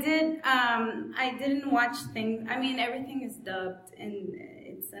what I did, I didn't watch things. I mean, everything is dubbed and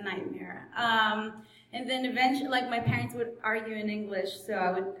it's a nightmare. And then eventually, like my parents would argue in English, so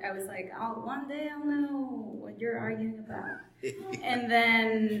I was like, oh, one day I'll know what you're arguing about. And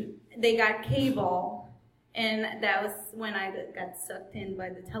then they got cable, and that was when I got sucked in by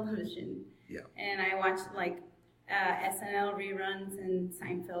the television. Yeah. And I watched like SNL reruns and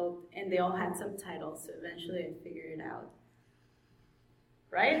Seinfeld, and they all had subtitles. So eventually, I figured it out.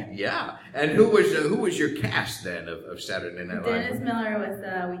 Right? Yeah. And who was your cast then of Saturday Night Live? Dennis Miller was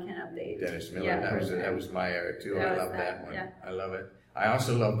the Weekend Update. Dennis Miller. Yeah, that was my era too. I love that one. Yeah. I love it. I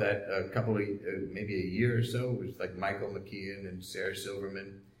also love that a couple of maybe a year or so. It was like Michael McKean and Sarah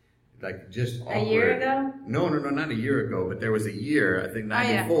Silverman. Like just awkward. A year ago? No, not a year ago, but there was a year, I think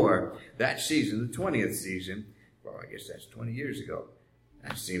 94, that season, the 20th season. Well, I guess that's 20 years ago.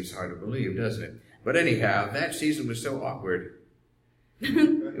 That seems hard to believe, doesn't it? But anyhow, that season was so awkward.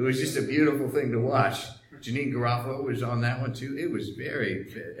 It was just a beautiful thing to watch. Janine Garofalo was on that one too. It was very,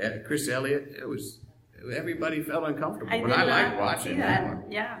 Chris Elliott, everybody felt uncomfortable. But I liked watching that one.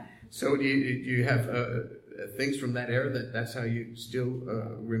 Yeah. So do you have things from that era that's how you still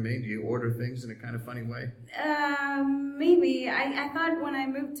remain? Do you order things in a kind of funny way? Maybe. I thought when I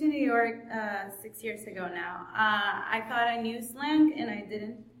moved to New York 6 years ago now, I thought I knew slang and I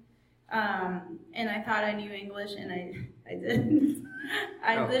didn't. And I thought I knew English and I didn't.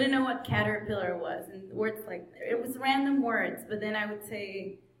 I didn't know what caterpillar was and words like it was random words, but then I would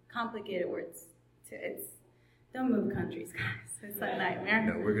say complicated words. Don't move countries, guys. It's a nightmare.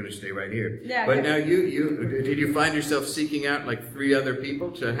 No, we're going to stay right here. Yeah, but okay. now did you find yourself seeking out like 3 other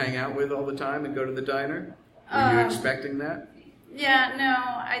people to hang out with all the time and go to the diner? Were you expecting that? Yeah, no,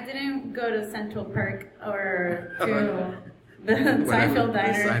 I didn't go to Central Park or to the Seinfeld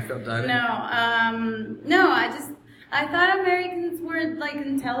Diner. The Seinfeld Diner? No, I thought Americans were like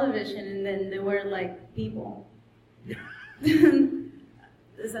in television and then they were like people. Yeah.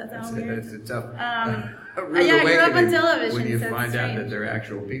 Does that sound weird? That's a tough. Yeah, I grew up on television. When you so find it's out strange. that they're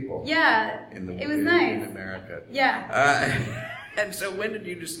actual people. Yeah, it was nice. In America. Yeah. And so, when did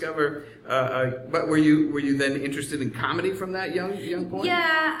you discover? But were you then interested in comedy from that young point?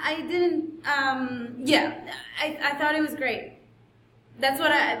 Yeah, I didn't. I thought it was great. That's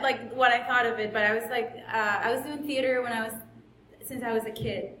what I thought of it. But I was like, I was doing theater since I was a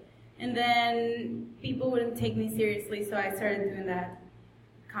kid, and then people wouldn't take me seriously, so I started doing that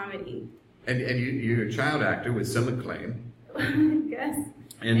comedy. And you're a child actor with some acclaim. Yes.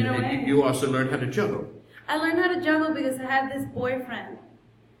 And, in a way. You also learned how to juggle. I learned how to juggle because I had this boyfriend.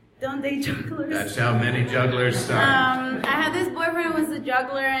 Don't date jugglers. That's how many jugglers start. I had this boyfriend who was a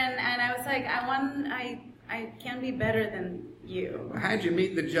juggler, and I was like, I can be better than you. How'd you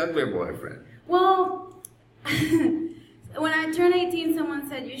meet the juggler boyfriend? Well, when I turned 18, someone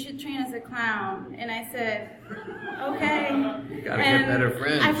said you should train as a clown, and I said, okay. You gotta get better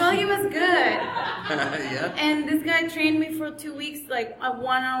friends. I felt he was good. Yeah. And this guy trained me for 2 weeks, like a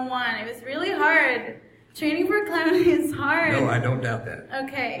one-on-one. It was really hard. Training for clowning is hard. No, I don't doubt that.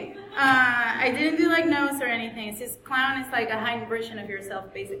 Okay. I didn't do like nose or anything. It's just clown is like a heightened version of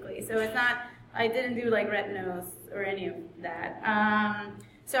yourself, basically. So it's not, I didn't do like red nose or any of that.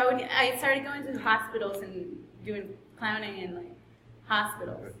 So I started going to hospitals and doing clowning in like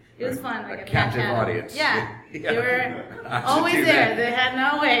hospitals. It was fun. Like a captive audience. Yeah. Yeah. They were I should always do there. that. They had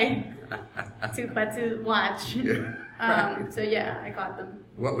no way to watch. Yeah. Right. So yeah, I got them.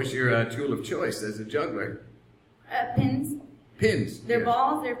 What was your tool of choice as a juggler? Pins. Pins. They're yes.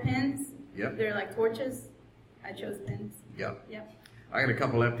 balls, they're pins. Yep. They're like torches. I chose pins. Yep. Yep. I got a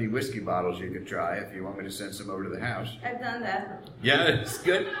couple empty whiskey bottles you could try if you want me to send some over to the house. I've done that. Yeah, it's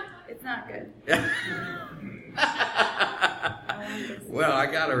good. It's not good. Well, I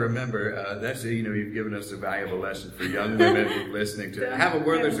got to remember, that's, you've given us a valuable lesson for young women listening to. Have a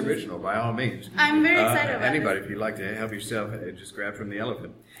Werther's original, by all means. I'm very excited about anybody, if you'd like to help yourself, just grab from the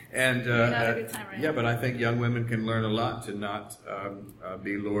elephant. And a good time, right? yeah, but I think young women can learn a lot to not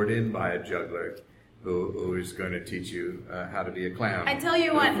be lured in by a juggler who is going to teach you how to be a clown. I tell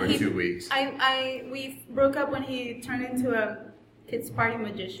you what, for 2 weeks. We broke up when he turned into a kids party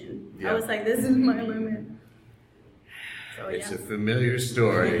magician. Yeah. I was like, this is my limit. So, It's yeah. a familiar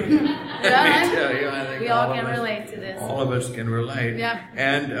story. Let me tell you, I think We all of can us- relate to this. All of us can relate. Yeah.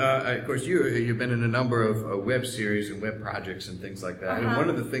 And of course, you've been in a number of web series and web projects and things like that. And Uh-huh. one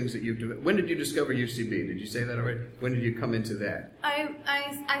of the things that when did you discover UCB? Did you say that already? When did you come into that?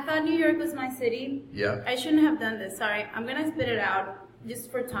 I thought New York was my city. Yeah. I shouldn't have done this. Sorry. I'm going to spit it out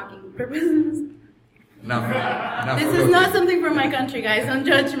just for talking purposes. This is not something from my country, guys. Don't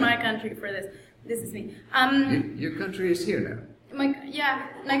judge my country for this. This is me. Your country is here now. My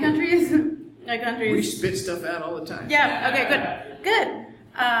country is. We spit stuff out all the time. Yeah. Okay. Good.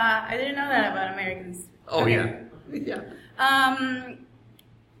 I didn't know that about Americans. Oh Okay. yeah.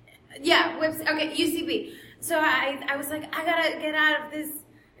 Yeah. Okay. UCB. So I was like, I gotta get out of this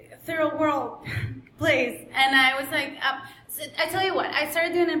third world place, and I was like, so I tell you what, I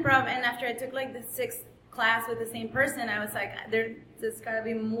started doing improv, and after I took like the 6th class with the same person, I was like, there's gotta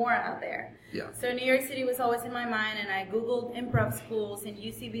be more out there. Yeah. So New York City was always in my mind, and I Googled improv schools, and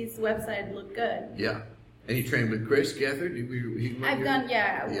UCB's website looked good. Yeah. And you trained with Chris Gethard? I've done,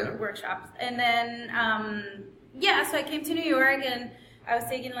 workshops. And then, so I came to New York, and I was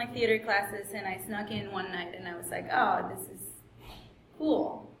taking like theater classes, and I snuck in one night, and I was like, oh, this is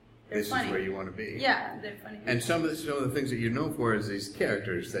cool. They're This funny. is where you want to be. Yeah, they're funny. And some of the things that you're known for is these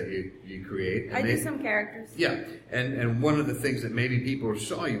characters that you create. And I do some characters. Yeah, and one of the things that maybe people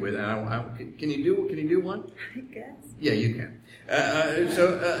saw you with, and can you do one? I guess. Yeah, you can.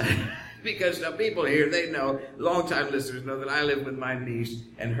 Because now people here, they know, longtime listeners know that I live with my niece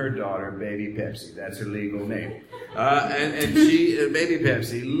and her daughter, Baby Pepsi. That's her legal name. And she, Baby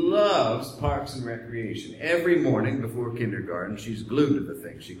Pepsi, loves Parks and Recreation. Every morning before kindergarten, she's glued to the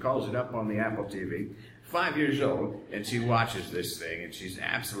thing. She calls it up on the Apple TV. 5 years old, and she watches this thing, and she's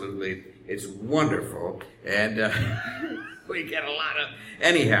absolutely, it's wonderful. And we get a lot of,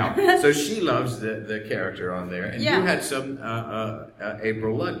 anyhow. So she loves the character on there. And you had some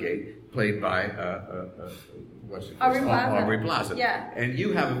April Ludgate, played by Aubrey Plaza. Yeah. And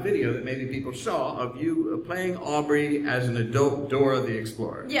you have a video that maybe people saw of you playing Aubrey as an adult Dora the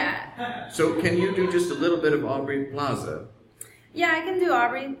Explorer. Yeah. So can you do just a little bit of Aubrey Plaza? Yeah, I can do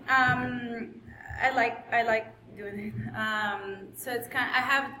Aubrey. I like doing it. So it's kind of, I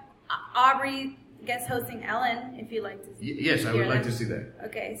have Aubrey guest hosting Ellen, if you'd like to see. Yes, I would like to see that.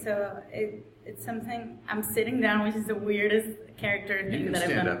 Okay, so it's something, I'm sitting down, which is the weirdest character thing that I've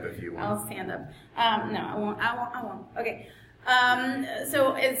done. You can stand up if you want. I'll stand up. No, I won't. Okay.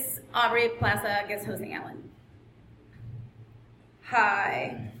 So it's Aubrey Plaza guest hosting Ellen.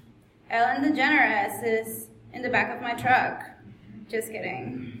 Hi. Ellen DeGeneres is in the back of my truck. Just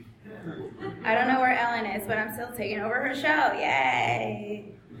kidding. I don't know where Ellen is, but I'm still taking over her show. Yay!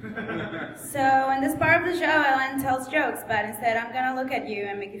 So in this part of the show, Ellen tells jokes, but instead I'm going to look at you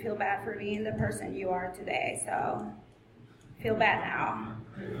and make you feel bad for being the person you are today. So feel bad now.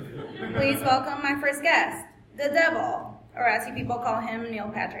 Please welcome my first guest, the devil, or as you people call him, Neil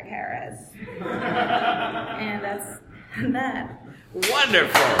Patrick Harris. And that's that.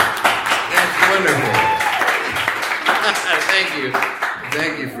 Wonderful. That's wonderful. Thank you.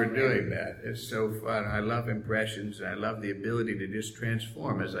 Thank you for doing that. It's so fun. I love impressions. And I love the ability to just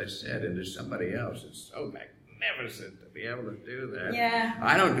transform, as I said, into somebody else. It's so magnificent to be able to do that. Yeah.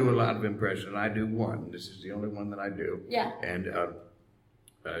 I don't do a lot of impressions. I do one. This is the only one that I do. Yeah. And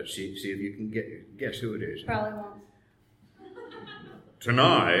see if you can guess who it is. Probably won't.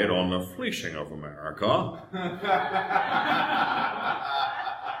 Tonight on the Fleecing of America.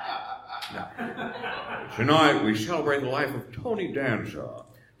 Tonight we celebrate the life of Tony Danza,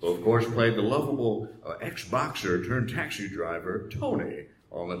 who of course played the lovable ex-boxer turned taxi driver Tony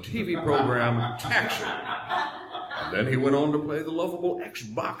on the TV program Taxi. And then he went on to play the lovable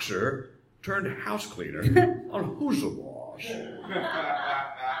ex-boxer turned house cleaner on Who's the Boss.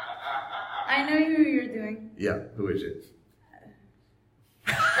 I know who you're doing. Yeah, who is it?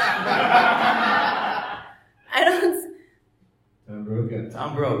 I don't. Tom Brokaw.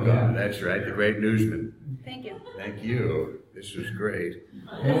 Tom Brokaw, that's right, the great newsman. Thank you. Thank you. This was great.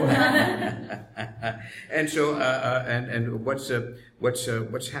 And so, and what's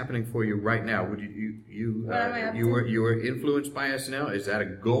happening for you right now? Would you were influenced by SNL? Is that a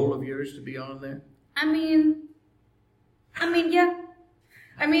goal of yours to be on there? I mean, yeah.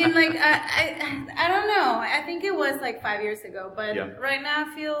 I mean, like, I don't know. I think it was like 5 years ago, but right now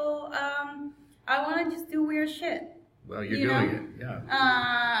I feel I want to just do weird shit. Well, you're doing it, yeah.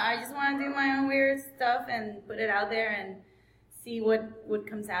 I just want to do my own weird stuff and put it out there and see what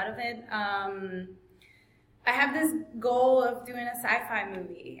comes out of it. I have this goal of doing a sci-fi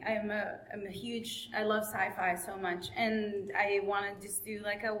movie. I love sci-fi so much, and I want to just do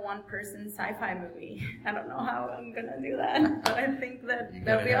like a one-person sci-fi movie. I don't know how I'm gonna do that, but I think that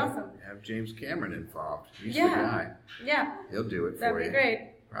would be awesome. Have James Cameron involved. He's the Yeah. guy. Yeah, He'll do it for that'd you. be great.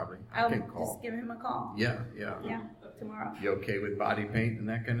 Probably. I'll can call. just give him a call. Yeah. Yeah, tomorrow. You okay with body paint and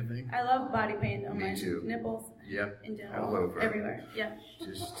that kind of thing? I love body paint on Me my too. nipples Yep. in general. All over. Everywhere. Yeah.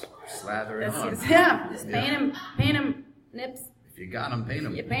 Just slather it That's on. just Yeah. paint him, nips. If you got them, paint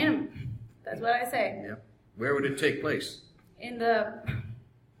them. You paint them. That's what I say. Yep. Where would it take place? In the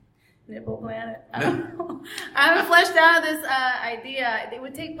nipple planet. I don't know. I haven't fleshed out this idea. It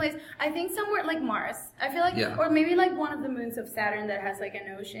would take place, I think, somewhere like Mars. I feel like, Yeah. or maybe like one of the moons of Saturn that has like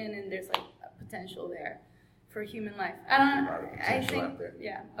an ocean and there's like a potential there for human life. I don't A know. lot of I potential think, out there.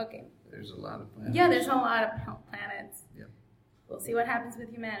 yeah, okay. There's a lot of planets. Yeah, there's a lot of planets. Yep. We'll see what happens with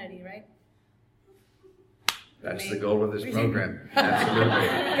humanity, right? That's the goal of this program. Absolutely.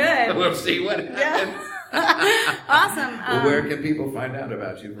 Good. We'll see what happens. Awesome. Well, where can people find out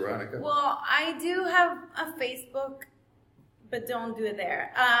about you, Veronica? Well, I do have a Facebook, but don't do it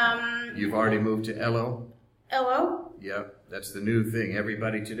there. You've already moved to LO? Hello? Yep, that's the new thing.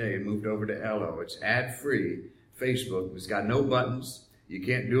 Everybody today moved over to LO. It's ad-free Facebook. It's got no buttons. You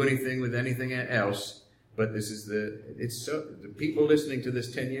can't do anything with anything else. But this is the people listening to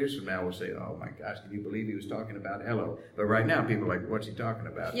this 10 years from now will say, oh my gosh, can you believe he was talking about LO? But right now, people are like, what's he talking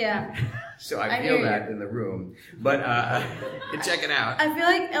about? Yeah. So I I feel hear that you. in the room. But check it out. I feel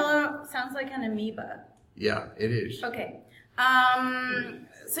like Hello sounds like an amoeba. Yeah, it is. Okay.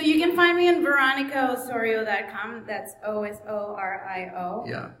 So you can find me on veronicaosorio.com. That's Osorio.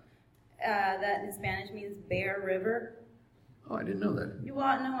 Yeah. That in Spanish means Bear River. Oh, I didn't know that. No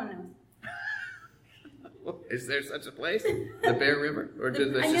one knows. Is there such a place? The Bear River? Or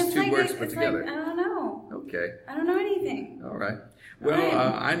just, I that's guess just two like words it's put like, together? I don't know. Okay. I don't know anything. All right. Well, Right.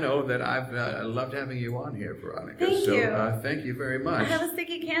 I know that I've loved having you on here, Veronica. Thank so, you. Thank you very I much. have a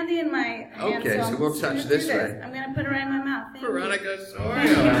sticky candy in my hand. Okay, so I'm we'll just gonna touch do this way. I'm going to put it right in my mouth. Thank you. Veronica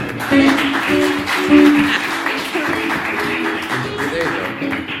Osorio. There you go.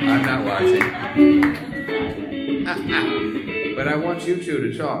 I'm not watching. But I want you two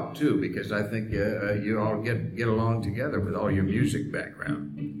to talk, too, because I think you all get along together with all your music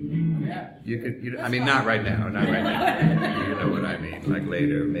background. You could, I mean, not right now, not right now. You know what I mean. Like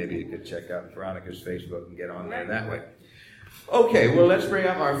later, maybe you could check out Veronica's Facebook and get on there that way. Okay, well, let's bring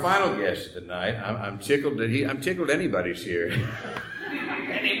up our final guest of the night. I'm tickled that I'm tickled anybody's here.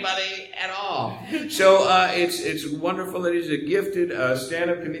 Anybody at all. So it's wonderful that he's a gifted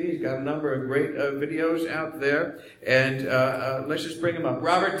stand-up comedian. He's got a number of great videos out there. And let's just bring him up.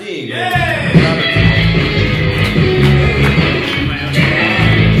 Robert Dean. Yay! Robert Dean.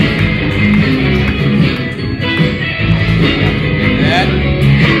 That.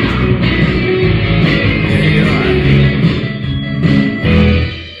 There you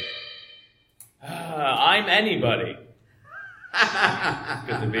I'm anybody.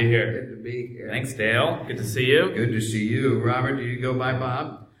 Good to be here. Good to be here. Thanks, Dale. Good to see you. Good to see you. Robert, do you go by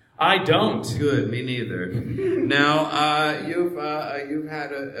Bob? I don't. Good, me neither. Now, you've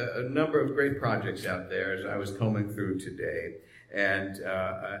had a number of great projects out there as I was combing through today, and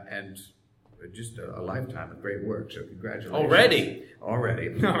just a lifetime of great work. So congratulations. Already. All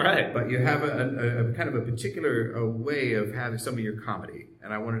right. But you have a kind of a particular way of having some of your comedy,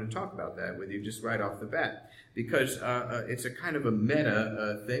 and I wanted to talk about that with you just right off the bat. Because it's a kind of a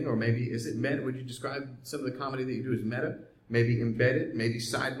meta thing, or maybe, is it meta? Would you describe some of the comedy that you do as meta? Maybe embedded, maybe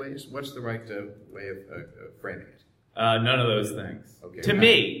sideways? What's the right way of framing it? None of those things. Okay. To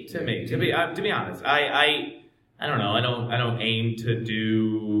be honest, I don't know. I don't aim to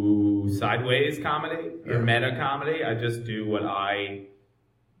do sideways comedy or meta comedy. I just do what I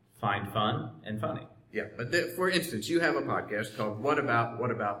find fun and funny. Yeah, but for instance, you have a podcast called What About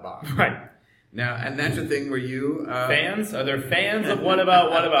Bob? Right. Now, and that's a thing where you... Fans? Are there fans of What About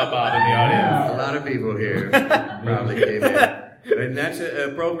Bob in the audience? A lot of people here probably came in. And that's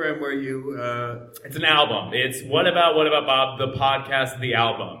a program where you... It's an album. It's What About Bob, the podcast, the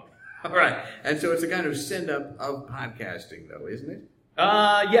album. All right. And so it's a kind of send-up of podcasting, though, isn't it?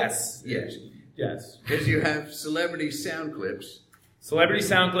 Yes. Yes. Yes. Because you have celebrity sound clips. Celebrity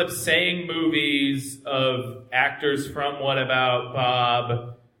sound clips saying movies of actors from What About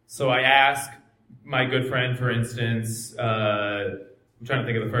Bob. So I ask my good friend, for instance, I'm trying to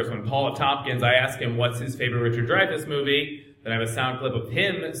think of the first one, Paul Tompkins. I ask him what's his favorite Richard Dreyfuss movie. Then I have a sound clip of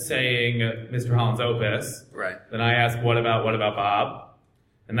him saying Mr. Holland's Opus. Right. Then I ask, what about Bob?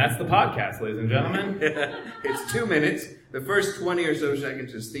 And that's the podcast, ladies and gentlemen. It's 2 minutes. The first 20 or so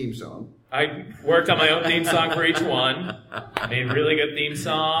seconds is theme song. I worked on my own theme song for each one. Made really good theme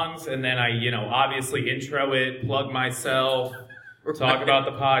songs, and then I, obviously intro it, plug myself, talk about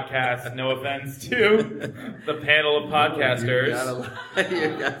the podcast. No offense to the panel of podcasters.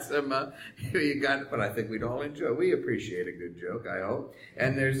 But I think we'd all enjoy. We appreciate a good joke, I hope.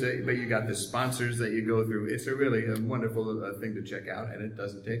 And but you got the sponsors that you go through. It's a really wonderful thing to check out, and it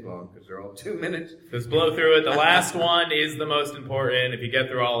doesn't take long because they're all 2 minutes. Just blow through it. The last one is the most important. If you get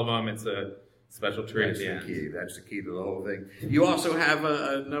through all of them, it's a special treat at the end. That's the key to the whole thing. You also have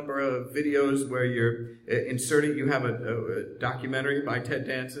a number of videos where you're inserting. You have a documentary by Ted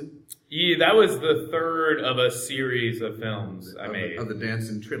Danson. Yeah, that was the third of a series of films I made. Of the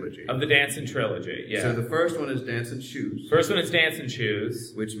Danson trilogy. Of the Danson trilogy, yeah. So the first one is Danson Shoes. First one is Danson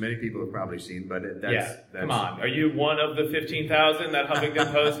Shoes. Which many people have probably seen, but that's... Come on. Are you one of the 15,000 that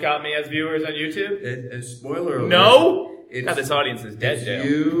Huffington Post got me as viewers on YouTube? Spoiler alert. No? God, this audience is dead, Dale.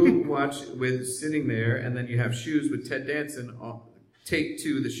 You watch with sitting there, and then you have Shoes with Ted Danson taped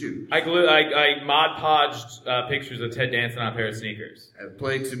to the shoes. I Mod Podged pictures of Ted Danson on a pair of sneakers. And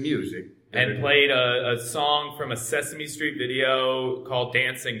played some music. And played a song from a Sesame Street video called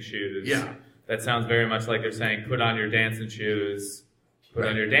Dancing Shoes. Yeah. That sounds very much like they're saying, put on your dancing shoes. Put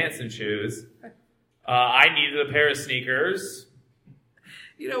on your dancing shoes. I needed a pair of sneakers.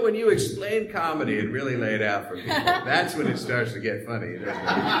 When you explain comedy and really lay it out for people, that's when it starts to get funny, doesn't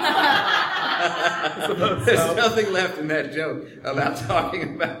it? There's nothing left in that joke about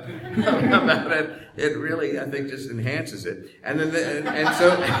talking about it. It really, I think, just enhances it. And then,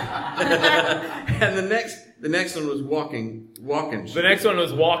 the next one was walking shoes. The next one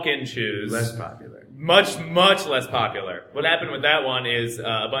was walk-in shoes. Less popular. Much less popular. What happened with that one is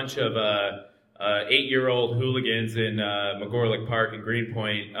a bunch of 8-year-old hooligans in McGorlick Park in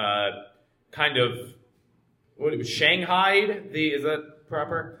Greenpoint kind of shanghaied is that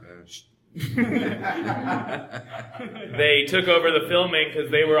proper? They took over the filming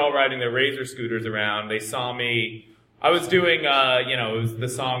because they were all riding their Razor scooters around. They saw me. I was doing, the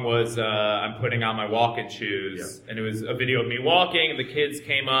song was I'm putting on my walking shoes, and it was a video of me walking. The kids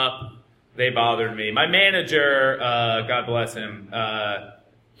came up. They bothered me. My manager, God bless him,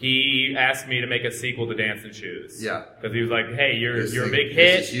 he asked me to make a sequel to Dancing Shoes. Yeah. Because he was like, hey, you're a big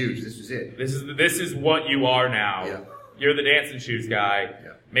hit. This is huge. This is it. This is what you are now. Yeah. You're the Dancing Shoes guy.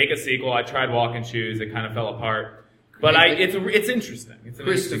 Yeah. Make a sequel. I tried Walking Shoes. It kind of fell apart. But it's interesting. It's an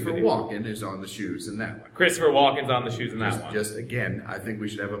Christopher Walken is on the shoes in that one. Christopher Walken's on the shoes in that one. Just again, I think we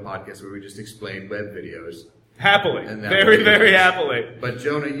should have a podcast where we just explain web videos. Happily. Very, very happily. But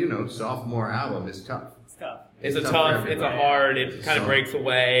Jonah, sophomore album is tough. It's tough. It's a hard, it kind of breaks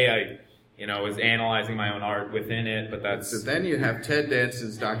away. I was analyzing my own art within it, but that's... So then you have Ted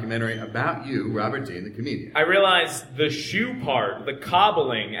Danson's documentary about you, Robert Dean, the comedian. I realized the shoe part, the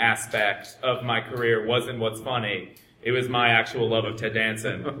cobbling aspect of my career wasn't what's funny. It was my actual love of Ted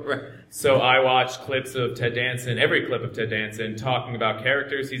Danson. Right. So I watched clips of Ted Danson, every clip of Ted Danson, talking about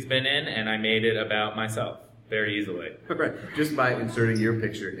characters he's been in, and I made it about myself. Very easily. Right. Just by inserting your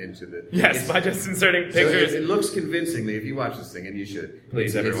picture into the... Yes, by just inserting pictures. So it looks convincingly, if you watch this thing, and you should.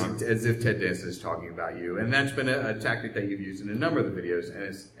 Please, everyone. It's as if Ted Danson is talking about you. And that's been a tactic that you've used in a number of the videos,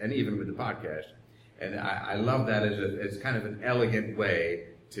 and even with the podcast. And I love that as kind of an elegant way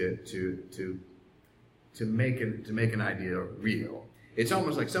to make an idea real. It's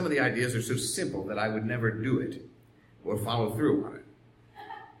almost like some of the ideas are so simple that I would never do it or follow through on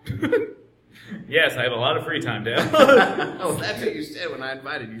it. Yes, I have a lot of free time, Dale. Oh, that's what you said when I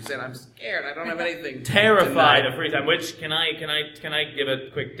invited you. You said, I'm scared. I don't have anything. Terrified of free time. Which, can I give a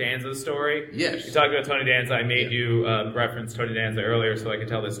quick Danza story? Yes. You talked about Tony Danza. I made you reference Tony Danza earlier so I could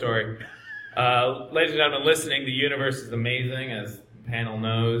tell this story. Ladies and gentlemen listening, the universe is amazing, as the panel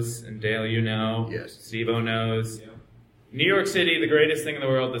knows, and Dale, you know. Yes. Steve-O knows. Yeah. New York City, the greatest thing in the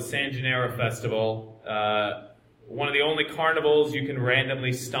world, the San Gennaro Festival. One of the only carnivals you can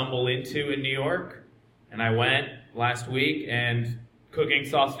randomly stumble into in New York. And I went last week, and cooking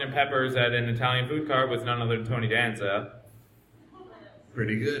sausage and peppers at an Italian food cart was none other than Tony Danza.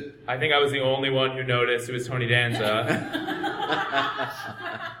 Pretty good. I think I was the only one who noticed it was Tony Danza.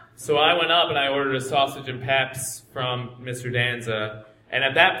 So I went up and I ordered a sausage and peps from Mr. Danza. And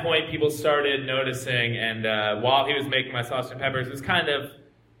at that point, people started noticing, and while he was making my sausage and peppers, it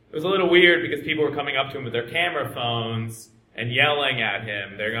was a little weird because people were coming up to him with their camera phones and yelling at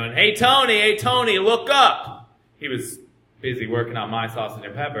him. They're going, hey, Tony, look up. He was busy working on my sausage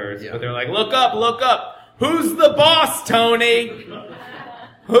and peppers, but they're like, look up. Who's the boss, Tony?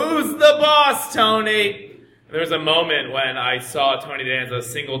 Who's the boss, Tony? There was a moment when I saw Tony Danza, a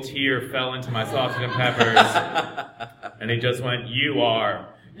single tear fell into my sausage and peppers, and he just went, you are.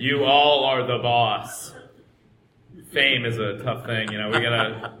 You all are the boss. Fame is a tough thing, we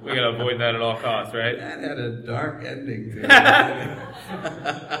gotta avoid that at all costs, right? That had a dark ending to it.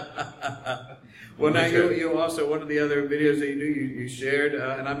 Well, now you also, one of the other videos that you do, you shared,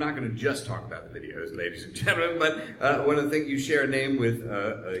 and I'm not going to just talk about the videos, ladies and gentlemen, but one of the things, you share a name with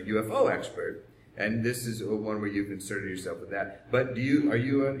a UFO expert, and this is one where you've inserted yourself with that. But are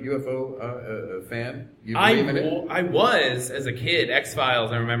you a UFO fan? You believe in it? I was as a kid.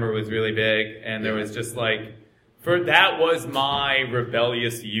 X-Files, I remember, was really big, and there was just that was my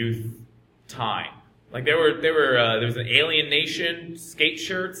rebellious youth time. Like there was an Alien Nation skate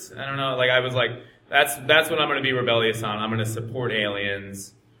shirts. I don't know. I was like, that's what I'm going to be rebellious on. I'm going to support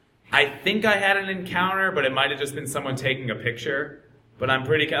aliens. I think I had an encounter, but it might have just been someone taking a picture. But I'm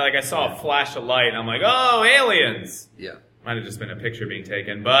pretty I saw a flash of light, and I'm like, oh, aliens. Yeah. Might have just been a picture being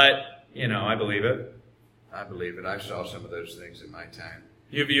taken, but I believe it. I believe it. I saw some of those things in my time.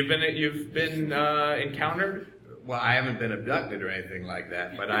 You've been encountered? Well, I haven't been abducted or anything like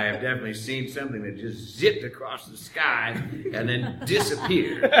that, but I have definitely seen something that just zipped across the sky and then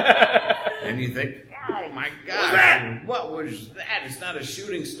disappeared. And you think, oh my God, what was that? It's not a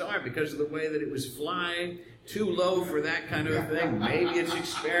shooting star because of the way that it was flying too low for that kind of thing. Maybe it's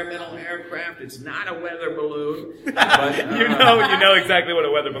experimental aircraft. It's not a weather balloon. But, you know exactly what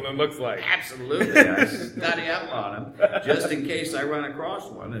a weather balloon looks like. Absolutely. I study up on them just in case I run across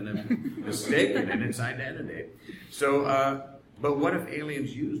one and am mistaken in its identity. So, but what if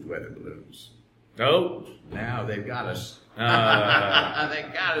aliens used weather balloons? Oh. Now they've got us. They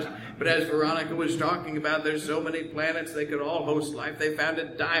got us. But as Veronica was talking about, there's so many planets they could all host life. They found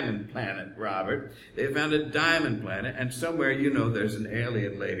a diamond planet, Robert. They found a diamond planet, and somewhere, there's an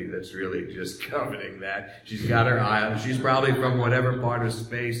alien lady that's really just coveting that. She's got her eye on. She's probably from whatever part of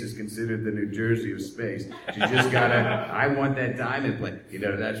space is considered the New Jersey of space. She just got I want that diamond planet.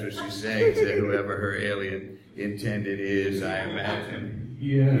 That's what she's saying to whoever her alien intended is, I imagine.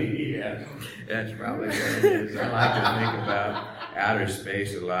 Yeah. That's probably what it is. I like to think about outer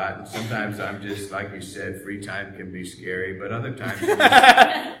space a lot, and sometimes I'm just, like you said, free time can be scary, but other times you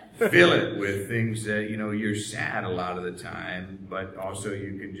just fill it with things that, you're sad a lot of the time, but also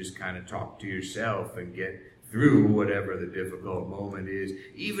you can just kind of talk to yourself and get through whatever the difficult moment is,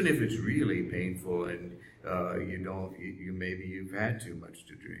 even if it's really painful and maybe you've had too much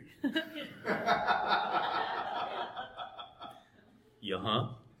to drink. Huh?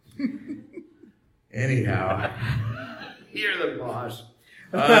 Anyhow, you're the boss.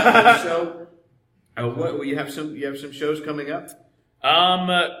 What you have some shows coming up?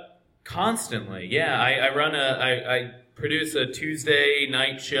 Constantly. Yeah, I produce a Tuesday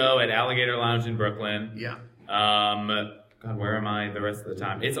night show at Alligator Lounge in Brooklyn. Yeah. God, where am I the rest of the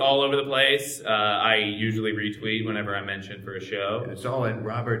time? It's all over the place. I usually retweet whenever I'm mentioned for a show. And it's all at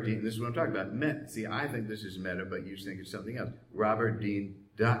Robert Dean. This is what I'm talking about. See, I think this is meta, but you think it's something else.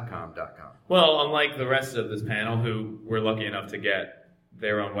 RobertDean.com. Well, unlike the rest of this panel who were lucky enough to get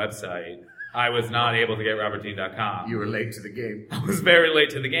their own website, I was not able to get RobertDean.com. You were late to the game. I was very late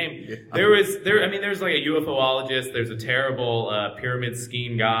to the game. Yeah. There's like a UFOologist. There's a terrible pyramid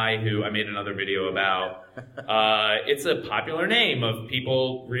scheme guy who I made another video about. It's a popular name of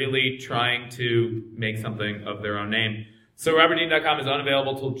people really trying to make something of their own name. So RobertDean.com is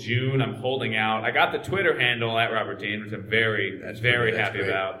unavailable till June. I'm holding out. I got the Twitter handle at RobertDean, which I'm very happy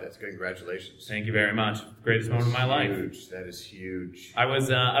about. That's good. Congratulations. Thank you very much. Greatest moment of my life. That is huge. I was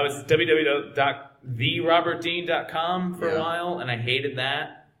www.therobertdean.com for a while, and I hated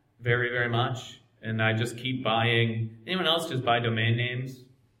that very, very much. And I just keep buying. Anyone else just buy domain names?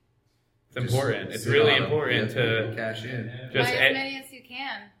 It's important. It's really important to cash in. Buy as many as you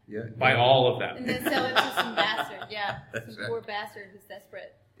can. Yeah. Buy all of them. And then sell it to some bastard. Yeah. Some poor bastard who's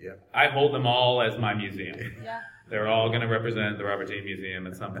desperate. Yeah. I hold them all as my museum. Yeah. They're all going to represent the Robert Dean Museum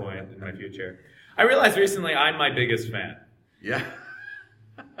at some point in my future. I realized recently I'm my biggest fan. Yeah.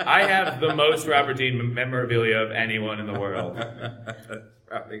 I have the most Robert Dean memorabilia of anyone in the world.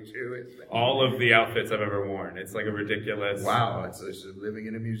 Probably true. All of the outfits I've ever worn. It's like a ridiculous... Wow, it's living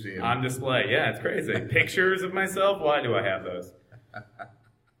in a museum. On display. Yeah, it's crazy. Pictures of myself? Why do I have those?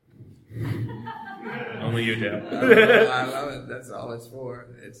 Only you do. I love it. That's all it's for.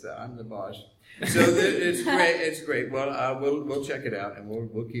 I'm the boss. So it's great. It's great. Well, we'll check it out and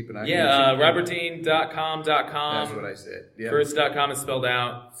we'll keep an eye. Yeah, RobertDean.com. That's what I said. Yep. First.com is spelled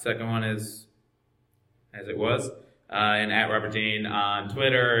out. Second one is as it was. And at Robert Dean on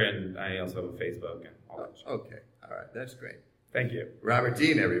Twitter, and I also have a Facebook and all that shit. Okay. All right. That's great. Thank you. Robert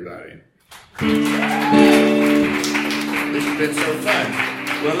Dean, everybody. This has been so fun.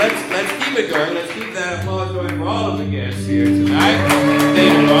 Well, let's keep it going. Let's keep that applause going for all of the guests here tonight.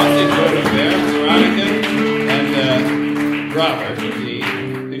 Dana Rossi, Jonah Bayer, Veronica, and Robert.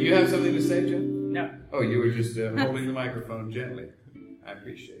 Did you have something to say, Jen? No. Oh, you were just holding the microphone gently. I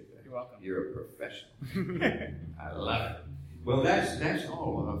appreciate that. You're welcome. You're a professional. I love it. Well, that's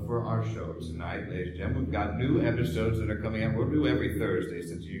all for our show tonight, ladies and gentlemen. We've got new episodes that are coming out. We'll do every Thursday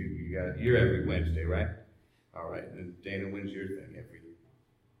since you're every Wednesday, right? All right. And Dana, when's your thing?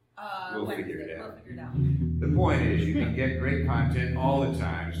 We'll figure it out. The point is, you can get great content all the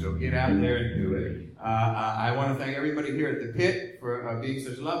time, so get out there and do it. I want to thank everybody here at the Pit for being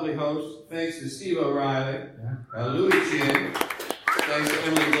such lovely hosts. Thanks to Steve O'Reilly, Louis Chin. Thanks to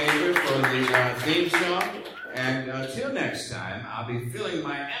Emily Danger for the theme song. And until next time, I'll be filling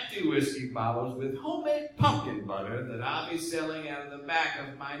my empty whiskey bottles with homemade pumpkin butter that I'll be selling out of the back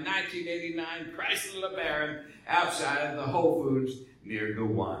of my 1989 Chrysler LeBaron outside of the Whole Foods near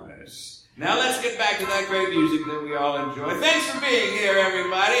Gowanus. Now let's get back to that great music that we all enjoy. Thanks for being here,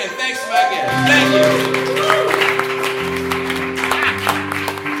 everybody, and thanks to my guests. Thank you.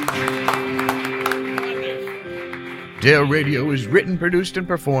 Dale Radio is written, produced, and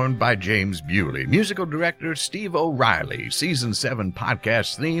performed by James Bewley. Musical director Steve O'Reilly. Season 7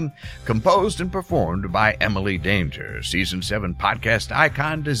 podcast theme composed and performed by Emily Danger. Season 7 podcast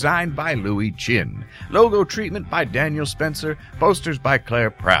icon designed by Louis Chin. Logo treatment by Daniel Spencer. Posters by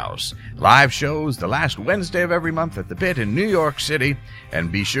Claire Prowse. Live shows the last Wednesday of every month at the Pit in New York City.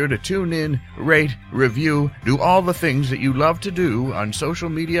 And be sure to tune in, rate, review, do all the things that you love to do on social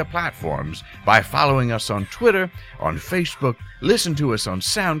media platforms by following us on Twitter, on Facebook, listen to us on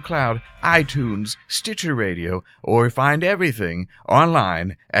SoundCloud, iTunes, Stitcher Radio, or find everything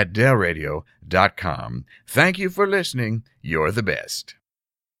online at DaleRadio.com. Thank you for listening. You're the best.